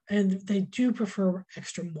they do prefer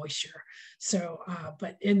extra moisture. So,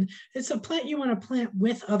 it's a plant you want to plant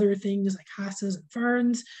with other things like hostas and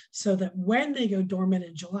ferns, so that when they go dormant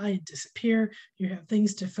in July and disappear, you have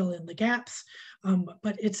things to fill in the gaps.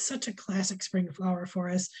 But it's such a classic spring flower for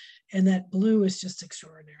us, and that blue is just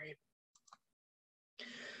extraordinary.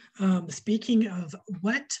 Speaking of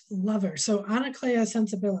wet lovers, so Anaclea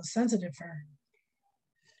sensibilis, sensitive fern,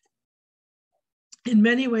 in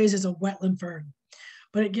many ways is a wetland fern,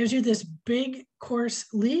 but it gives you this big coarse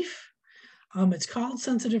leaf. It's called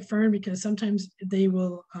sensitive fern because sometimes they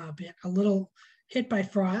will be a little hit by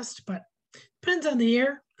frost, but depends on the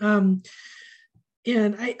year.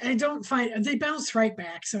 And I don't find, they bounce right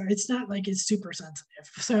back. So it's not like it's super sensitive.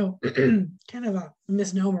 So kind of a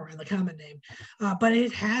misnomer in the common name, but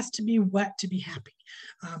it has to be wet to be happy.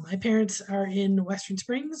 My parents are in Western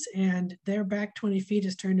Springs and their back 20 feet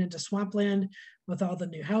is turned into swampland with all the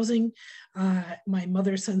new housing. My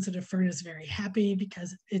mother's sensitive fern is very happy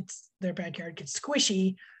because their backyard gets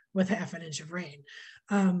squishy with half an inch of rain.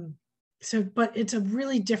 But it's a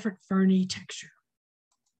really different ferny texture.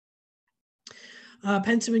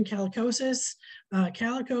 Penstemon calicosus,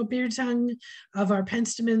 calico beard tongue of our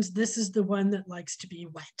penstemons. This is the one that likes to be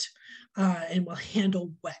wet and will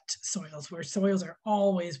handle wet soils, where soils are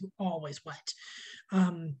always wet.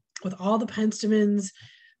 With all the penstemons,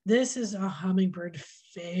 this is a hummingbird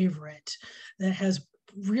favorite that has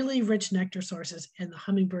really rich nectar sources, and the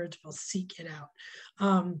hummingbirds will seek it out.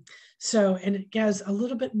 And it has a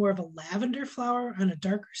little bit more of a lavender flower on a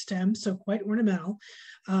darker stem, so quite ornamental.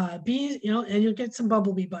 Bees, and you'll get some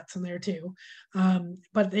bumblebee butts in there too.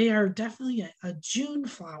 But they are definitely a June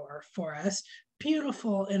flower for us,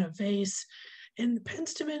 beautiful in a vase. And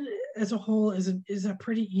penstemon as a whole is a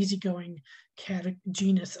pretty easygoing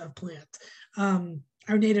genus of plants.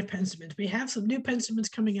 Our native penstemons. We have some new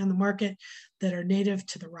penstemons coming on the market that are native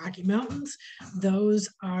to the Rocky Mountains. Those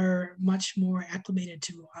are much more acclimated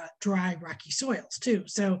to dry, rocky soils too.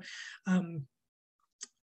 So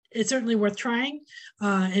it's certainly worth trying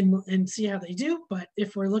and see how they do. But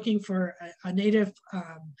if we're looking for a native,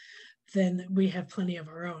 then we have plenty of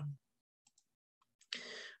our own.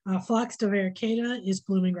 Phlox divaricata is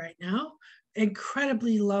blooming right now.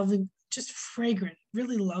 Incredibly lovely, just fragrant,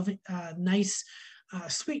 really lovely, nice,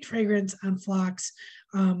 sweet fragrance on phlox.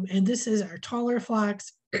 And this is our taller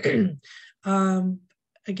phlox. Again,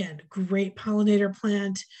 great pollinator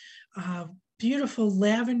plant, beautiful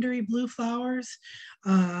lavendery blue flowers.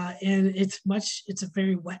 And it's a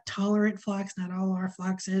very wet tolerant phlox. Not all our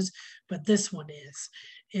phlox is, but this one is,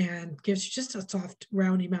 and gives you just a soft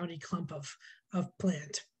roundy moundy clump of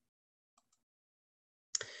plant.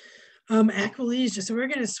 Aquilegia. So we're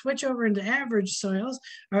going to switch over into average soils.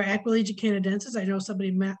 Our Aquilegia canadensis, I know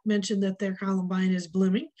somebody mentioned that their columbine is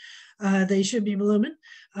blooming. They should be blooming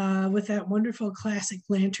with that wonderful classic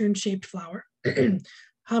lantern-shaped flower.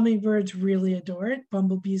 Hummingbirds really adore it.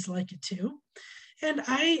 Bumblebees like it too. And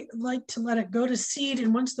I like to let it go to seed.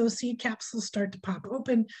 And once those seed capsules start to pop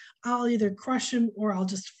open, I'll either crush them or I'll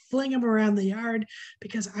just fling them around the yard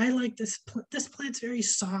because I like this. This plant's very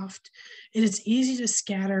soft and it's easy to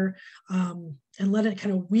scatter and let it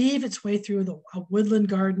kind of weave its way through a woodland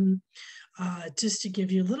garden just to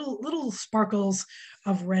give you little sparkles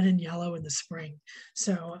of red and yellow in the spring.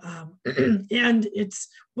 So, and it's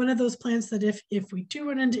one of those plants that if we do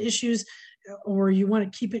run into issues, or you want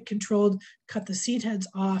to keep it controlled, cut the seed heads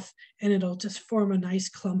off and it'll just form a nice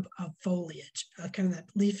clump of foliage, kind of that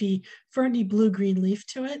leafy, ferny blue-green leaf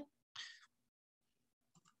to it.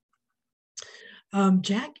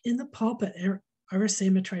 Jack in the pulpit,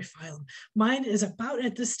 Erisema triphyllum. Mine is about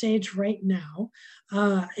at this stage right now.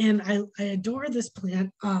 And I adore this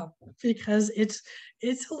plant because it's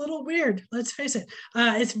a little weird, let's face it.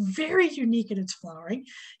 It's very unique in its flowering.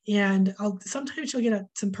 And sometimes you'll get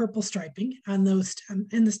some purple striping on those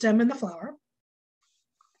in the stem and the flower.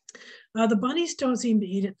 The bunnies don't seem to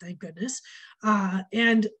eat it, thank goodness.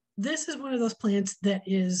 And this is one of those plants that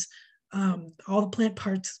is, all the plant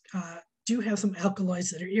parts do have some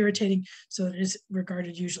alkaloids that are irritating, so it is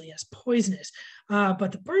regarded usually as poisonous.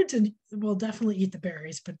 But the birds will definitely eat the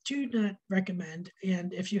berries, but do not recommend.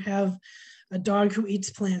 And if you have a dog who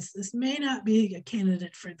eats plants, this may not be a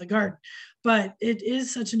candidate for the garden, but it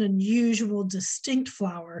is such an unusual, distinct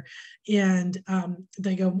flower. And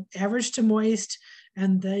they go average to moist,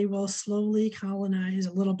 and they will slowly colonize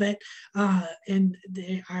a little bit. And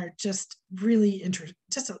they are just really interesting,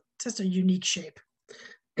 just a unique shape.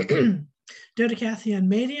 Dodecatheon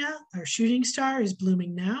media, our shooting star, is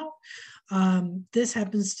blooming now. This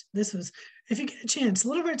was, if you get a chance,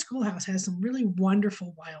 Little Red Schoolhouse has some really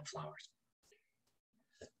wonderful wildflowers.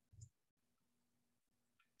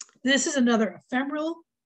 This is another ephemeral.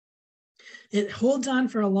 It holds on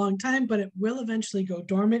for a long time, but it will eventually go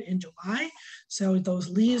dormant in July. So those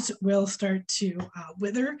leaves will start to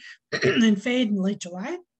wither and fade in late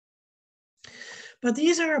July. But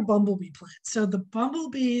these are a bumblebee plant. So the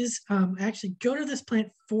bumblebees actually go to this plant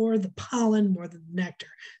for the pollen more than nectar.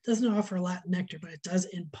 It doesn't offer a lot of nectar, but it does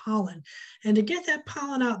in pollen. And to get that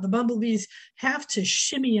pollen out, the bumblebees have to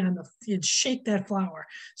shimmy and shake that flower.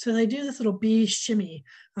 So they do this little bee shimmy,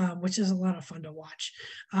 which is a lot of fun to watch.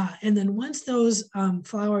 And then once those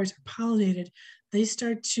flowers are pollinated, they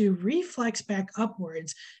start to reflex back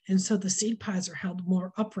upwards. And so the seed pods are held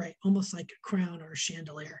more upright, almost like a crown or a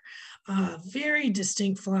chandelier. Very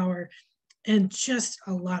distinct flower and just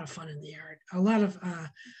a lot of fun in the yard. A lot of,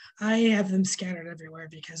 I have them scattered everywhere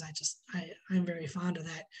because I'm very fond of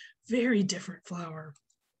that. Very different flower.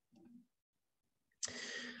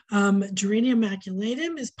 Geranium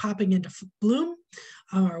maculatum is popping into bloom,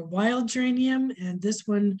 our wild geranium, and this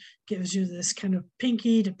one gives you this kind of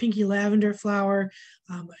pinky to pinky lavender flower.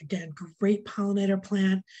 Again, great pollinator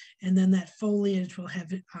plant, and then that foliage will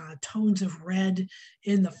have tones of red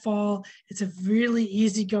in the fall. It's a really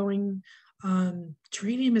easygoing,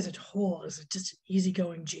 geranium as a whole is just an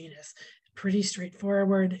easygoing genus. Pretty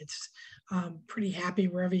straightforward. It's pretty happy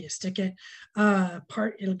wherever you stick it.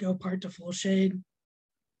 It'll go part to full shade.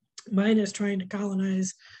 Mine is trying to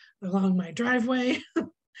colonize along my driveway,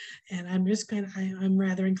 and I'm just I'm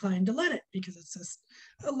rather inclined to let it because it's just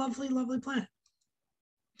a lovely, lovely plant.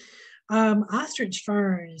 Ostrich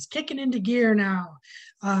fern is kicking into gear now.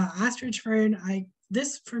 Ostrich fern,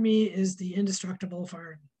 this for me is the indestructible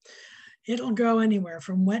fern. It'll grow anywhere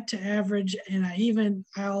from wet to average, and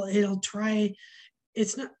it'll try.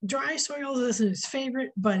 It's not dry soil isn't its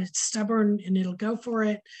favorite, but it's stubborn and it'll go for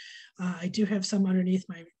it. I do have some underneath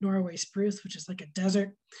my Norway spruce, which is like a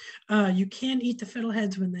desert. You can eat the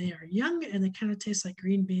fiddleheads when they are young, and they kind of taste like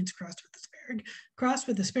green beans crossed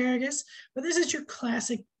with asparagus. But this is your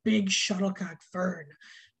classic big shuttlecock fern,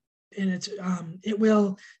 and it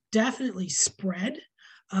will definitely spread.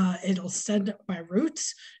 It'll send by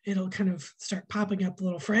roots. It'll kind of start popping up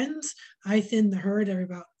little friends. I thin the herd every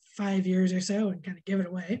about 5 years or so and kind of give it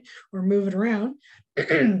away or move it around.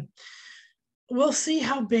 We'll see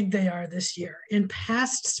how big they are this year. In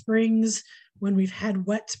past springs, when we've had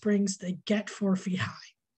wet springs, they get 4 feet high.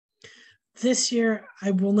 This year,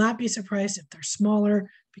 I will not be surprised if they're smaller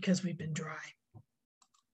because we've been dry.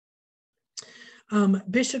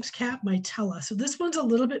 Bishop's cap Mitella. So this one's a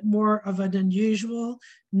little bit more of an unusual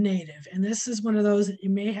native. And this is one of those that you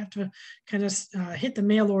may have to kind of hit the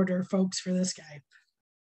mail order folks for this guy.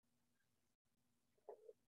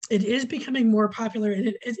 it is becoming more popular, and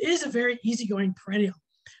it is a very easygoing perennial,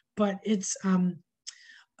 but it's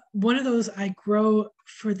one of those I grow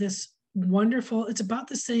for this wonderful, it's about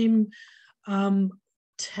the same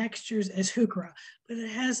textures as heuchera, but it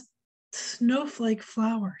has snowflake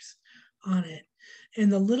flowers on it.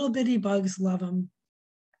 And the little bitty bugs love them.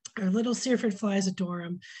 Our little syrphid flies adore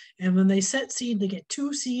them. And when they set seed, they get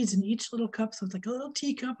 2 seeds in each little cup. So it's like a little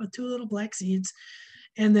teacup with 2 little black seeds.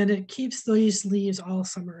 And then it keeps these leaves all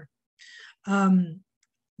summer. The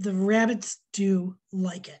rabbits do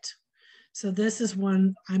like it. So this is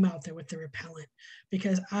one I'm out there with the repellent,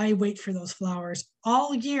 because I wait for those flowers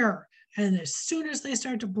all year. And as soon as they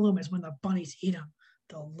start to bloom is when the bunnies eat them,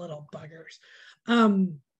 the little buggers.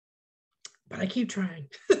 But I keep trying.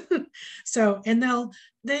 So, and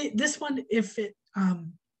this one, if it,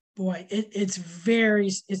 boy, it's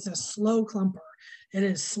a slow clumper. It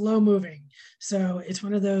is slow moving. So it's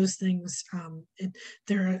one of those things,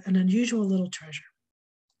 they're an unusual little treasure.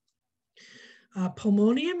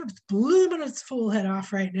 Pulmonium, it's blooming its full head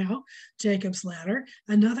off right now. Jacob's Ladder,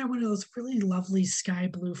 another one of those really lovely sky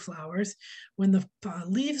blue flowers. When the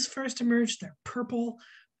leaves first emerge, they're purple,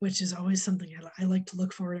 which is always something I like to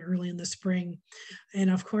look for early in the spring. And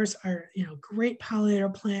of course, our great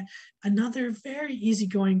pollinator plant, another very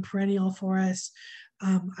easygoing perennial for us.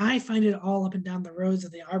 I find it all up and down the roads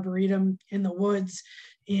of the Arboretum, in the woods,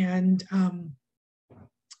 and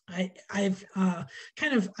I've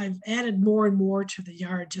added more and more to the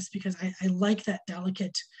yard just because I like that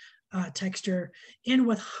delicate texture in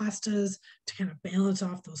with hostas to kind of balance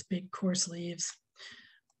off those big coarse leaves.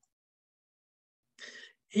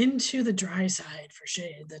 Into the dry side for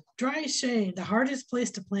shade. The dry shade, the hardest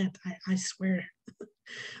place to plant, I swear.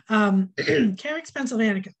 Carex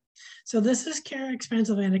pennsylvanica. So this is Carex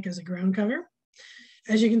pennsylvanica as a ground cover.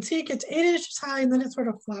 As you can see, it gets 8 inches high and then it sort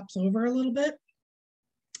of flops over a little bit.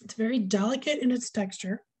 It's very delicate in its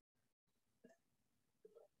texture.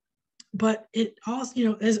 But it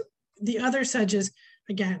also, as the other sedges,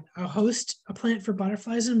 again, a plant for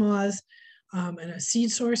butterflies and moths, and a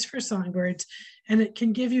seed source for songbirds. And it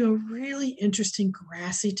can give you a really interesting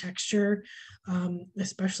grassy texture,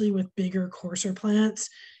 especially with bigger, coarser plants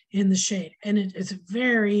in the shade. And it is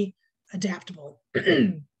very adaptable.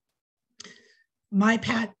 My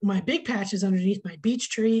big patch is underneath my beech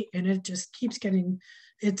tree, and it just keeps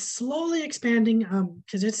it's slowly expanding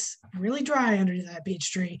because it's really dry under that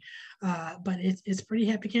beech tree, but it's pretty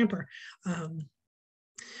happy camper.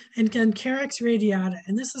 And again, Carex radiata,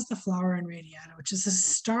 and this is the flower on radiata, which is a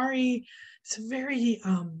starry, it's a very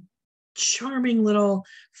charming little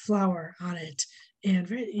flower on it, and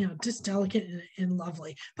very, just delicate and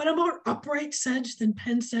lovely, but a more upright sedge than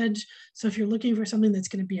pen sedge. So if you're looking for something that's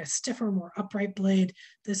going to be a stiffer, more upright blade,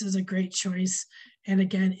 this is a great choice. And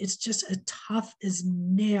again, it's just a tough as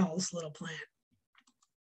nails little plant.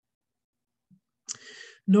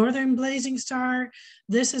 Northern blazing star.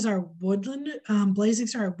 This is our woodland blazing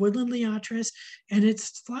star, our woodland liatris, and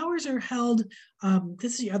its flowers are held.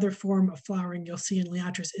 This is the other form of flowering you'll see in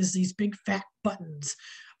liatris, is these big fat buttons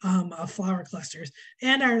of flower clusters.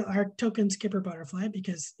 And our token skipper butterfly,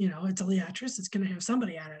 because it's a liatris, it's going to have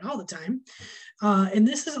somebody at it all the time. And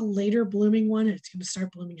this is a later blooming one. It's going to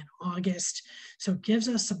start blooming in August, so it gives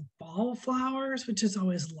us some fall flowers, which is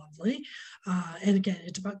always lovely. And again,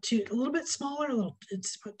 it's about a little bit smaller,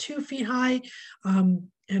 it's about 2 feet high,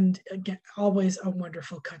 and again, always a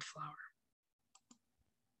wonderful cut flower.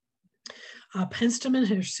 Penstemon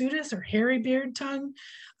hirsutus, or hairy beard tongue.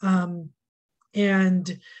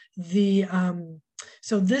 And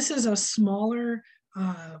so this is a smaller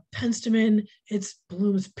penstemon. It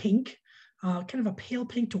blooms pink, kind of a pale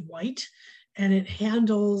pink to white, and it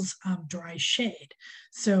handles dry shade.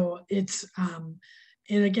 So it's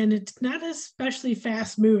and again, it's not especially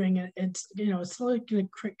fast moving. It's it's slowly going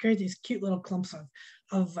to create these cute little clumps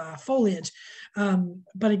of foliage.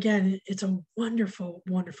 But again, it's a wonderful,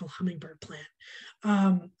 wonderful hummingbird plant.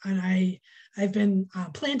 And I've been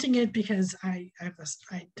planting it because I have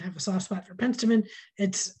a soft spot for penstemon.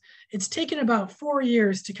 It's taken about 4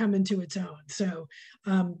 years to come into its own. So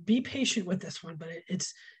be patient with this one, but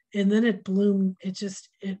and then it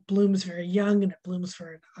blooms very young, and it blooms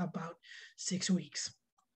for about 6 weeks.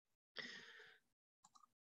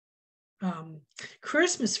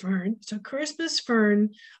 Christmas fern. So Christmas fern,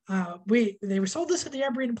 they were sold this at the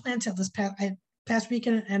Arboretum plant sale this past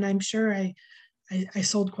weekend, and I'm sure I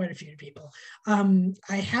sold quite a few to people.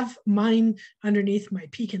 I have mine underneath my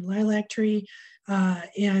pecan lilac tree,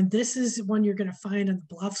 and this is one you're going to find on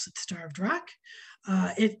the bluffs at Starved Rock.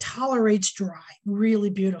 It tolerates dry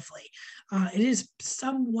really beautifully. It is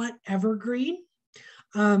somewhat evergreen.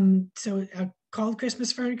 Called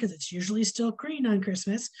Christmas fern because it's usually still green on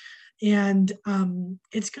Christmas. And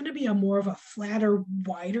it's going to be more of a flatter,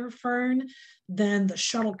 wider fern than the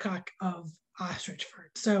shuttlecock of ostrich fern.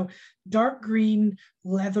 So dark green,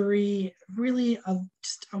 leathery, really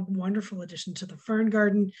just a wonderful addition to the fern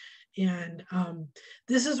garden. And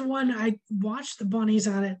this is one I watched the bunnies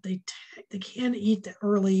on it. They can eat the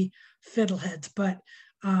early fiddleheads, but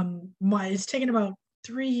it's taken about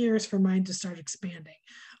 3 years for mine to start expanding.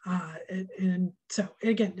 And so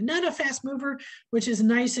again, not a fast mover, which is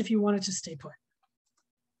nice if you wanted to stay put.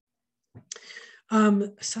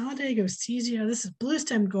 Solidago cesia, this is blue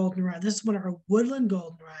stem goldenrod. This is one of our woodland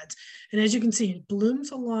goldenrods. And as you can see, it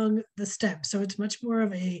blooms along the stem. So it's much more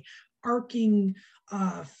of a arcing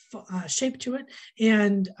shape to it.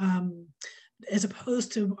 And as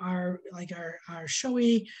opposed to our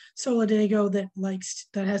showy Solidago that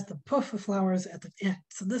has the puff of flowers at the end.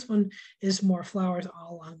 So this one is more flowers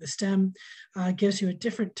all along the stem, gives you a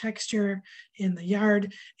different texture in the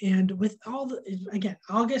yard. And with again,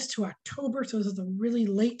 August to October, so this is a really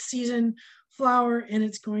late season flower, and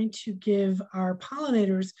it's going to give our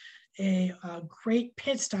pollinators a great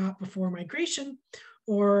pit stop before migration,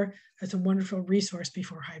 or as a wonderful resource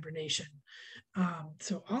before hibernation.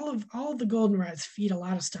 So all of the goldenrods feed a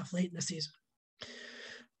lot of stuff late in the season.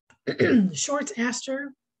 Shorts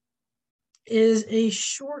aster is a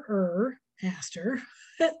shorter aster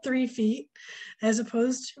at 3 feet, as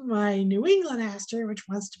opposed to my New England aster, which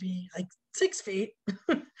wants to be like 6 feet.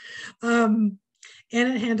 And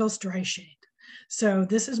it handles dry shade. So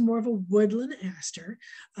this is more of a woodland aster,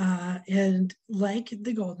 and like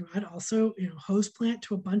the goldenrod, also host plant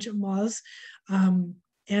to a bunch of moths,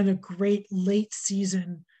 and a great late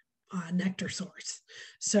season nectar source.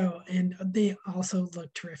 So, and they also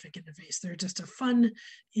look terrific in the vase. They're just a fun,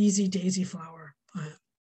 easy daisy flower.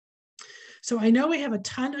 So I know we have a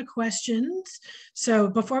ton of questions. So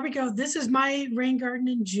before we go, this is my rain garden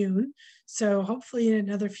in June. So hopefully in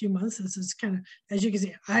another few months, this is kind of, as you can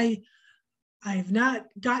see, I've not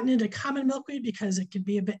gotten into common milkweed because it can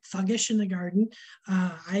be a bit thuggish in the garden.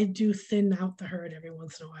 I do thin out the herd every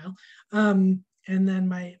once in a while. And then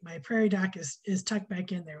my prairie dock is tucked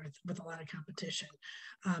back in there with a lot of competition.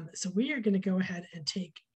 So we are going to go ahead and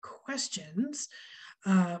take questions,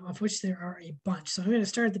 of which there are a bunch. So I'm going to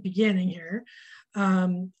start at the beginning here.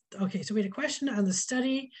 Okay, so we had a question on the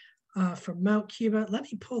study from Mount Cuba. Let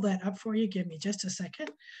me pull that up for you. Give me just a second.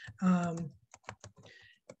 I'll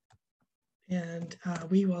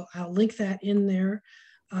link that in there.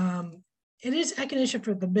 It is echinacea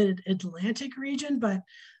for the mid-Atlantic region, but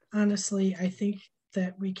honestly, I think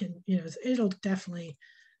that we can, it'll definitely,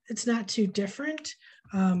 it's not too different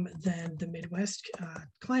than the Midwest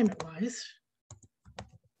climate-wise.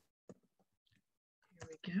 Here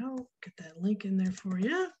we go, get that link in there for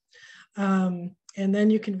you. And then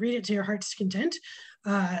you can read it to your heart's content.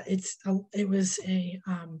 It's got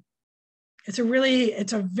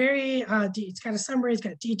a summary, it's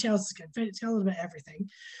got details, it's got a little bit of everything.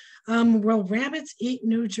 Will rabbits eat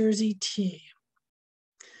New Jersey tea?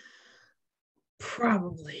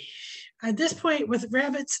 Probably. At this point with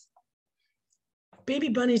rabbits, baby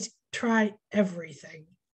bunnies try everything,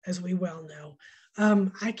 as we well know.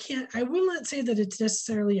 I will not say that it's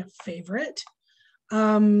necessarily a favorite,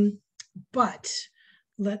 but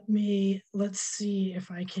let's see if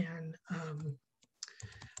I can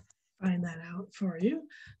find that out for you.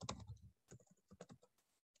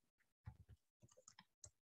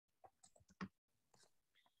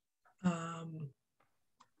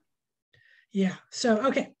 Yeah, so,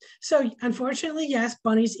 okay. So unfortunately, yes,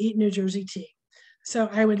 bunnies eat New Jersey tea. So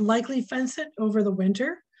I would likely fence it over the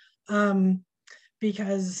winter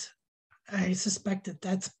because I suspect that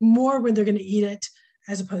that's more when they're going to eat it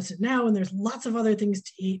as opposed to now, and there's lots of other things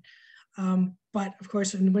to eat. But of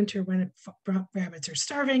course, in winter, when rabbits are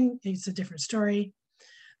starving, it's a different story.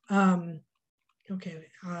 Okay,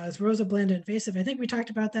 is Rosa Blanda invasive? I think we talked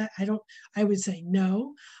about that. I would say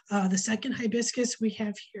no. The second hibiscus we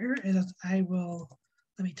have here is, let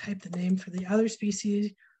me type the name for the other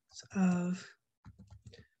species of,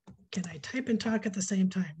 can I type and talk at the same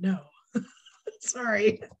time? No,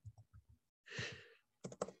 sorry.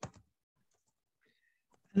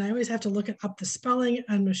 And I always have to look up the spelling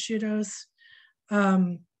on mosquitoes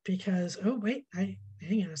because, oh wait, hang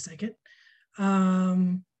on a second.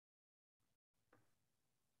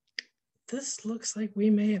 This looks like we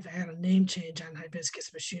may have had a name change on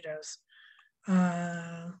hibiscus mosquitoes.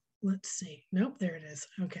 Let's see. Nope, there it is.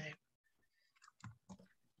 Okay.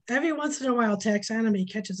 Every once in a while, taxonomy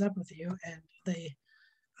catches up with you and they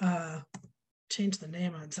change the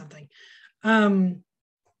name on something.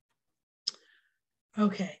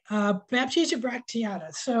 Okay, Baptisia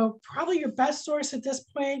bracteata. So probably your best source at this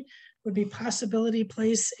point would be Possibility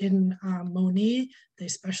Place in Moni. They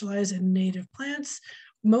specialize in native plants.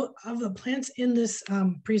 Of the plants in this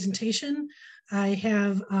presentation, I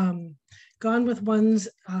have gone with ones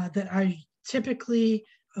that are typically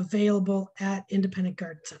available at independent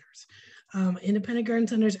garden centers. Independent garden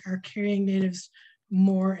centers are carrying natives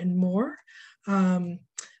more and more,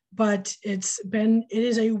 but it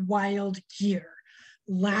is a wild year.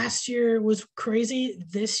 Last year was crazy.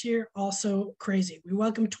 This year also crazy. We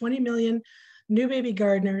welcomed 20 million new baby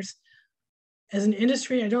gardeners. As an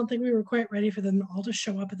industry, I don't think we were quite ready for them all to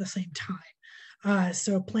show up at the same time.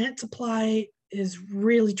 So plant supply is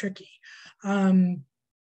really tricky.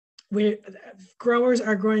 Growers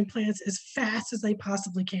are growing plants as fast as they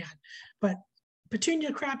possibly can, but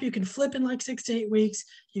petunia crop you can flip in like 6 to 8 weeks.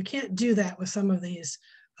 You can't do that with some of these,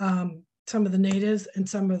 some of the natives and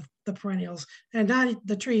some of the perennials, and not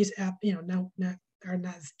the trees. Are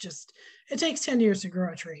not just. It takes 10 years to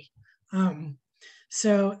grow a tree.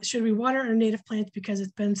 So should we water our native plants because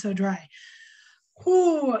it's been so dry?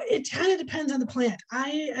 Ooh, it kind of depends on the plant.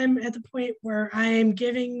 I am at the point where I am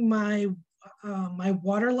giving my my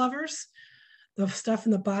water lovers the stuff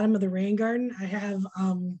in the bottom of the rain garden. I have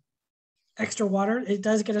extra water. It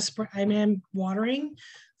does get a spray. I am watering,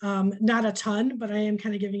 not a ton, but I am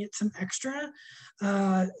kind of giving it some extra.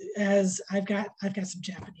 As I've got some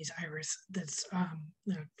Japanese iris that's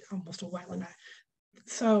almost a wetland.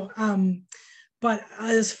 So, but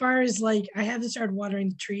as far as like, I haven't started watering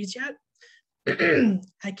the trees yet.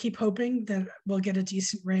 I keep hoping that we'll get a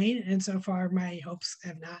decent rain, and so far my hopes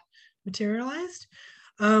have not materialized.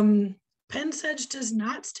 Pen sedge does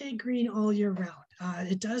not stay green all year round.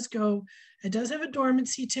 It does have a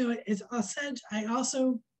dormancy to it. It's a sedge. I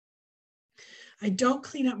don't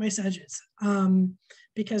clean up my sedges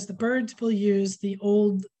because the birds will use the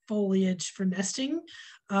old foliage for nesting,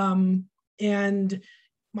 and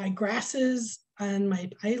my grasses and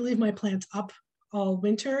I leave my plants up all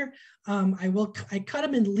winter. I cut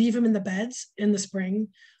them and leave them in the beds in the spring,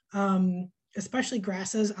 especially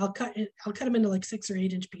grasses. I'll cut them into like 6 or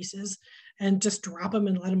 8 inch pieces and just drop them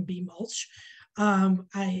and let them be mulch.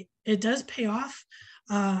 It does pay off.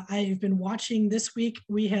 I've been watching this week.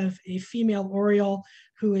 We have a female oriole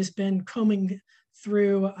who has been combing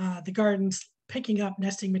through the gardens, picking up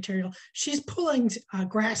nesting material. She's pulling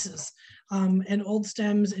grasses and old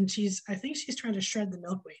stems, and I think she's trying to shred the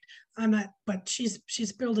milkweed. I'm not, but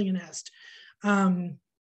she's building a nest. The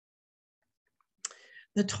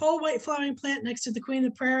tall white flowering plant next to the Queen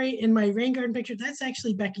of the Prairie in my rain garden picture, that's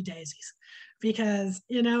actually Becky Daisies, because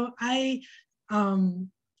I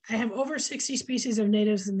have over 60 species of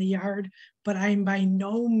natives in the yard, but I'm by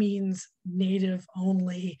no means native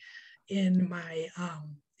only in my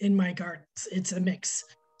gardens. It's a mix.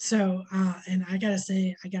 So, and I gotta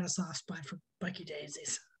say, I got a soft spot for Becky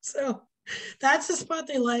Daisies. So that's the spot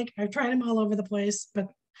they like. I've tried them all over the place, but,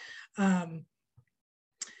 and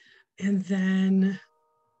then,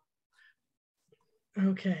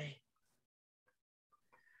 okay.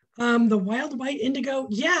 The wild white indigo,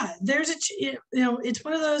 yeah, it's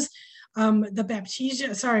one of those, the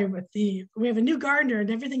Baptisia, sorry, we have a new gardener and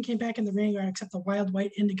everything came back in the rain garden except the wild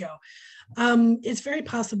white indigo. It's very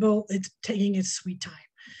possible it's taking its sweet time.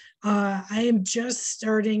 I am just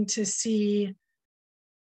starting to see,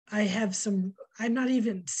 I've not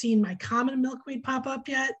even seen my common milkweed pop up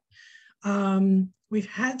yet. We've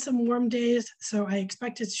had some warm days, so I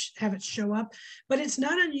expect to have it show up, but it's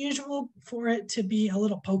not unusual for it to be a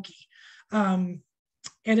little pokey. And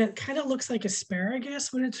it kind of looks like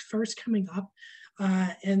asparagus when it's first coming up.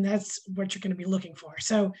 And that's what you're going to be looking for.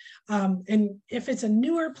 So, and if it's a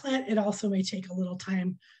newer plant, it also may take a little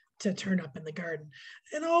time to turn up in the garden.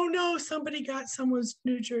 And oh no, somebody got someone's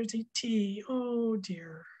New Jersey tea. Oh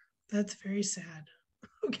dear, that's very sad.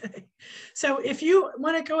 Okay, so if you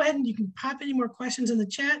want to go ahead and you can pop any more questions in the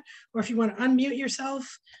chat, or if you want to unmute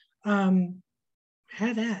yourself,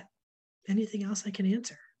 have at. Anything else I can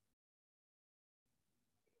answer?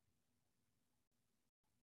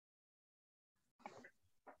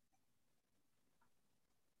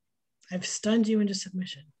 I've stunned you into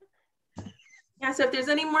submission. Yeah, so if there's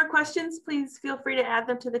any more questions, please feel free to add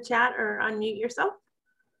them to the chat or unmute yourself.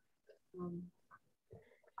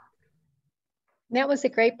 That was a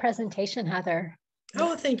great presentation, Heather.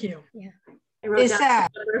 Oh, thank you. Yeah. I wrote down a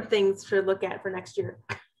number of things to look at for next year.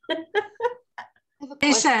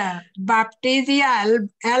 This Baptisia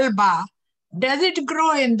alba, does it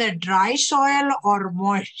grow in the dry soil or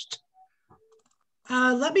moist?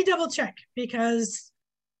 Let me double check, because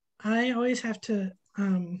I always have to,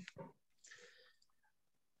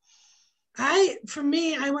 For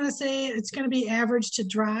me, I want to say it's going to be average to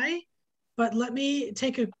dry, but let me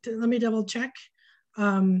double check,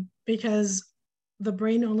 because the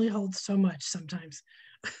brain only holds so much sometimes.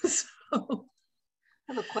 So,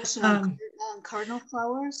 I have a question on cardinal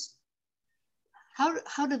flowers.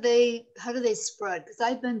 How do they spread? Because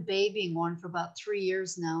I've been babying one for about 3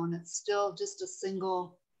 years now, and it's still just a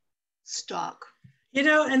single stalk. You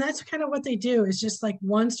know, and that's kind of what they do, is just like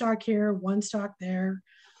one stalk here, one stalk there.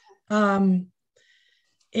 And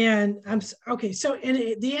okay, so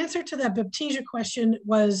the answer to that baptisia question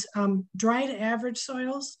was dry to average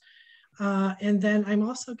soils. And then I'm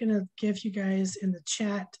also going to give you guys in the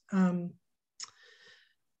chat,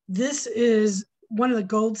 this is one of the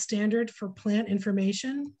gold standard for plant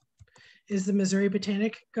information, is the Missouri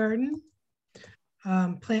Botanic Garden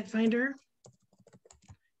Plant Finder.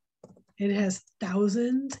 It has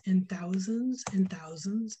thousands and thousands and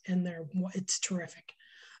thousands, and it's terrific.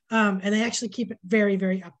 And they actually keep it very,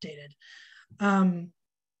 very updated. And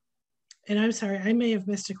I'm sorry, I may have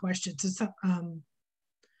missed a question. So,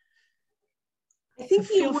 I think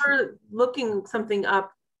you were looking something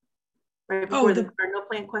up right before the cardinal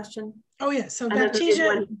plant question. Oh yeah, so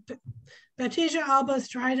Baptisia albus,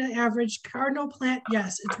 dry to average, cardinal plant,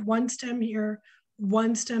 yes, it's one stem here,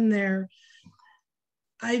 one stem there.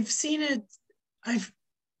 I've seen it,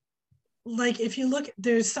 like if you look,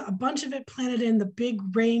 there's a bunch of it planted in the big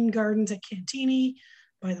rain gardens at Cantini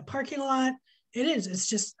by the parking lot. It's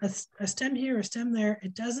just a stem here, a stem there.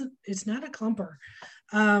 It's not a clumper.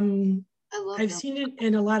 I've seen it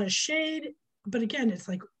in a lot of shade, but again, it's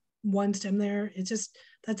like one stem there.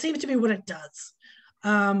 That seems to be what it does.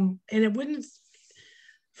 And it wouldn't,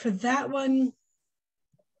 for that one,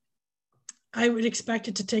 I would expect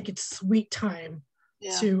it to take its sweet time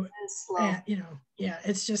to,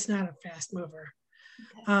 it's just not a fast mover.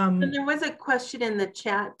 Okay. And there was a question in the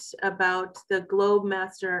chat about the Globe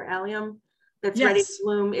Master Allium that's ready to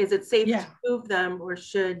bloom. Is it safe to move them, or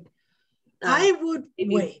should I would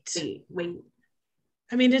wait.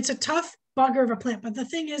 I mean, it's a tough bugger of a plant, but the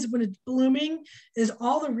thing is, when it's blooming, is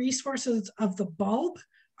all the resources of the bulb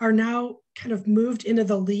are now kind of moved into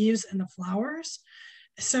the leaves and the flowers.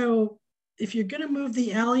 So if you're going to move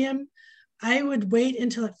the allium, I would wait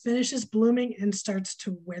until it finishes blooming and starts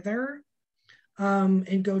to wither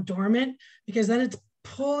and go dormant, because then it's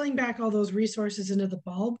pulling back all those resources into the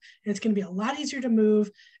bulb, and it's going to be a lot easier to move,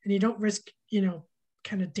 and you don't risk,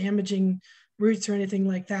 kind of damaging roots or anything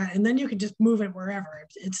like that. And then you can just move it wherever.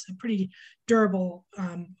 It's a pretty durable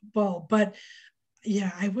bulb. But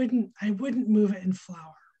yeah, I wouldn't move it in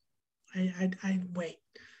flower. I'd wait.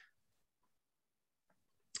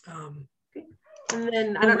 And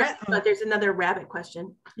then I don't know, but there's another rabbit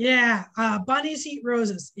question. Yeah, bunnies eat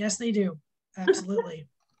roses. Yes, they do. Absolutely.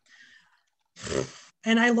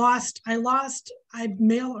 And I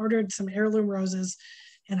mail ordered some heirloom roses,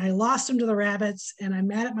 and I lost them to the rabbits, and I'm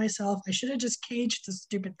mad at myself. I should have just caged the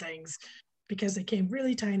stupid things because they came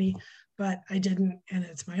really tiny, but I didn't, and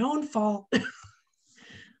it's my own fault.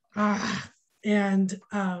 As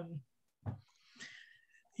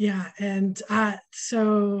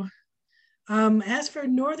for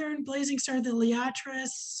northern blazing star, the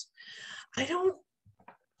liatris,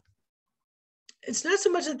 it's not so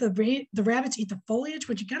much that the rabbits eat the foliage.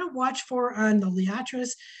 What you got to watch for on the liatris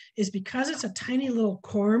is, because it's a tiny little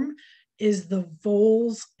corm, is the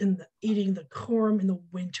voles eating the corm in the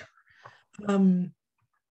winter. I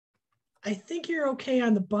think you're okay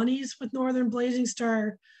on the bunnies with northern blazing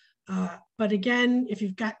star, but again, if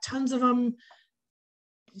you've got tons of them,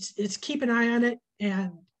 it's keep an eye on it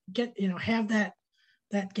and have that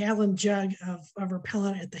gallon jug of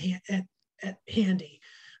repellent at handy.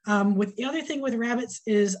 With the other thing with rabbits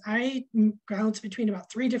is I bounce between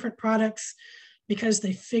about 3 different products because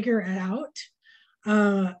they figure it out,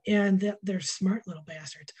 and they're smart little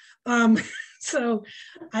bastards. So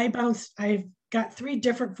I've got 3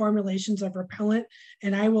 different formulations of repellent,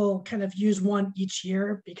 and I will kind of use one each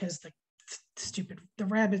year because the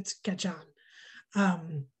rabbits catch on.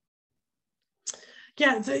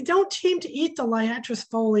 Yeah, they don't seem to eat the liatris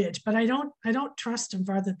foliage, but I don't trust them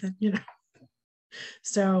farther than,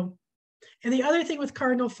 So, and the other thing with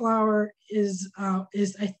cardinal flower is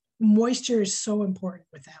moisture is so important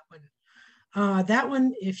with that one. That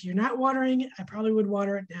one, if you're not watering it, I probably would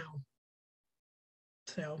water it now.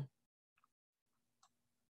 So,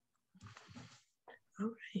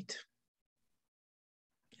 all right.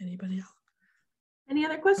 Anybody else? Any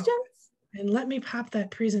other questions? Oh, and let me pop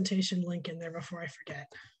that presentation link in there before I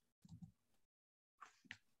forget.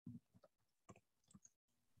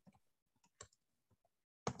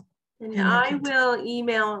 And I will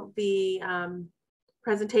email the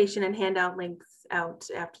presentation and handout links out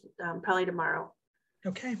after probably tomorrow.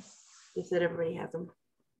 Okay. Just that everybody has them.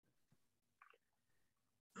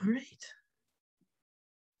 All right.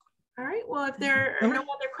 All right. Well, if there are no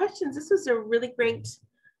other questions, this was a really great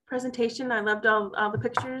presentation. I loved all the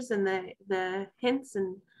pictures and the hints,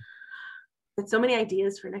 and so many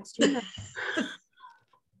ideas for next year.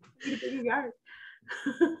 Need a bigger yard.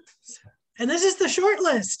 And this is the short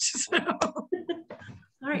list. So.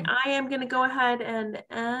 All right, I am going to go ahead and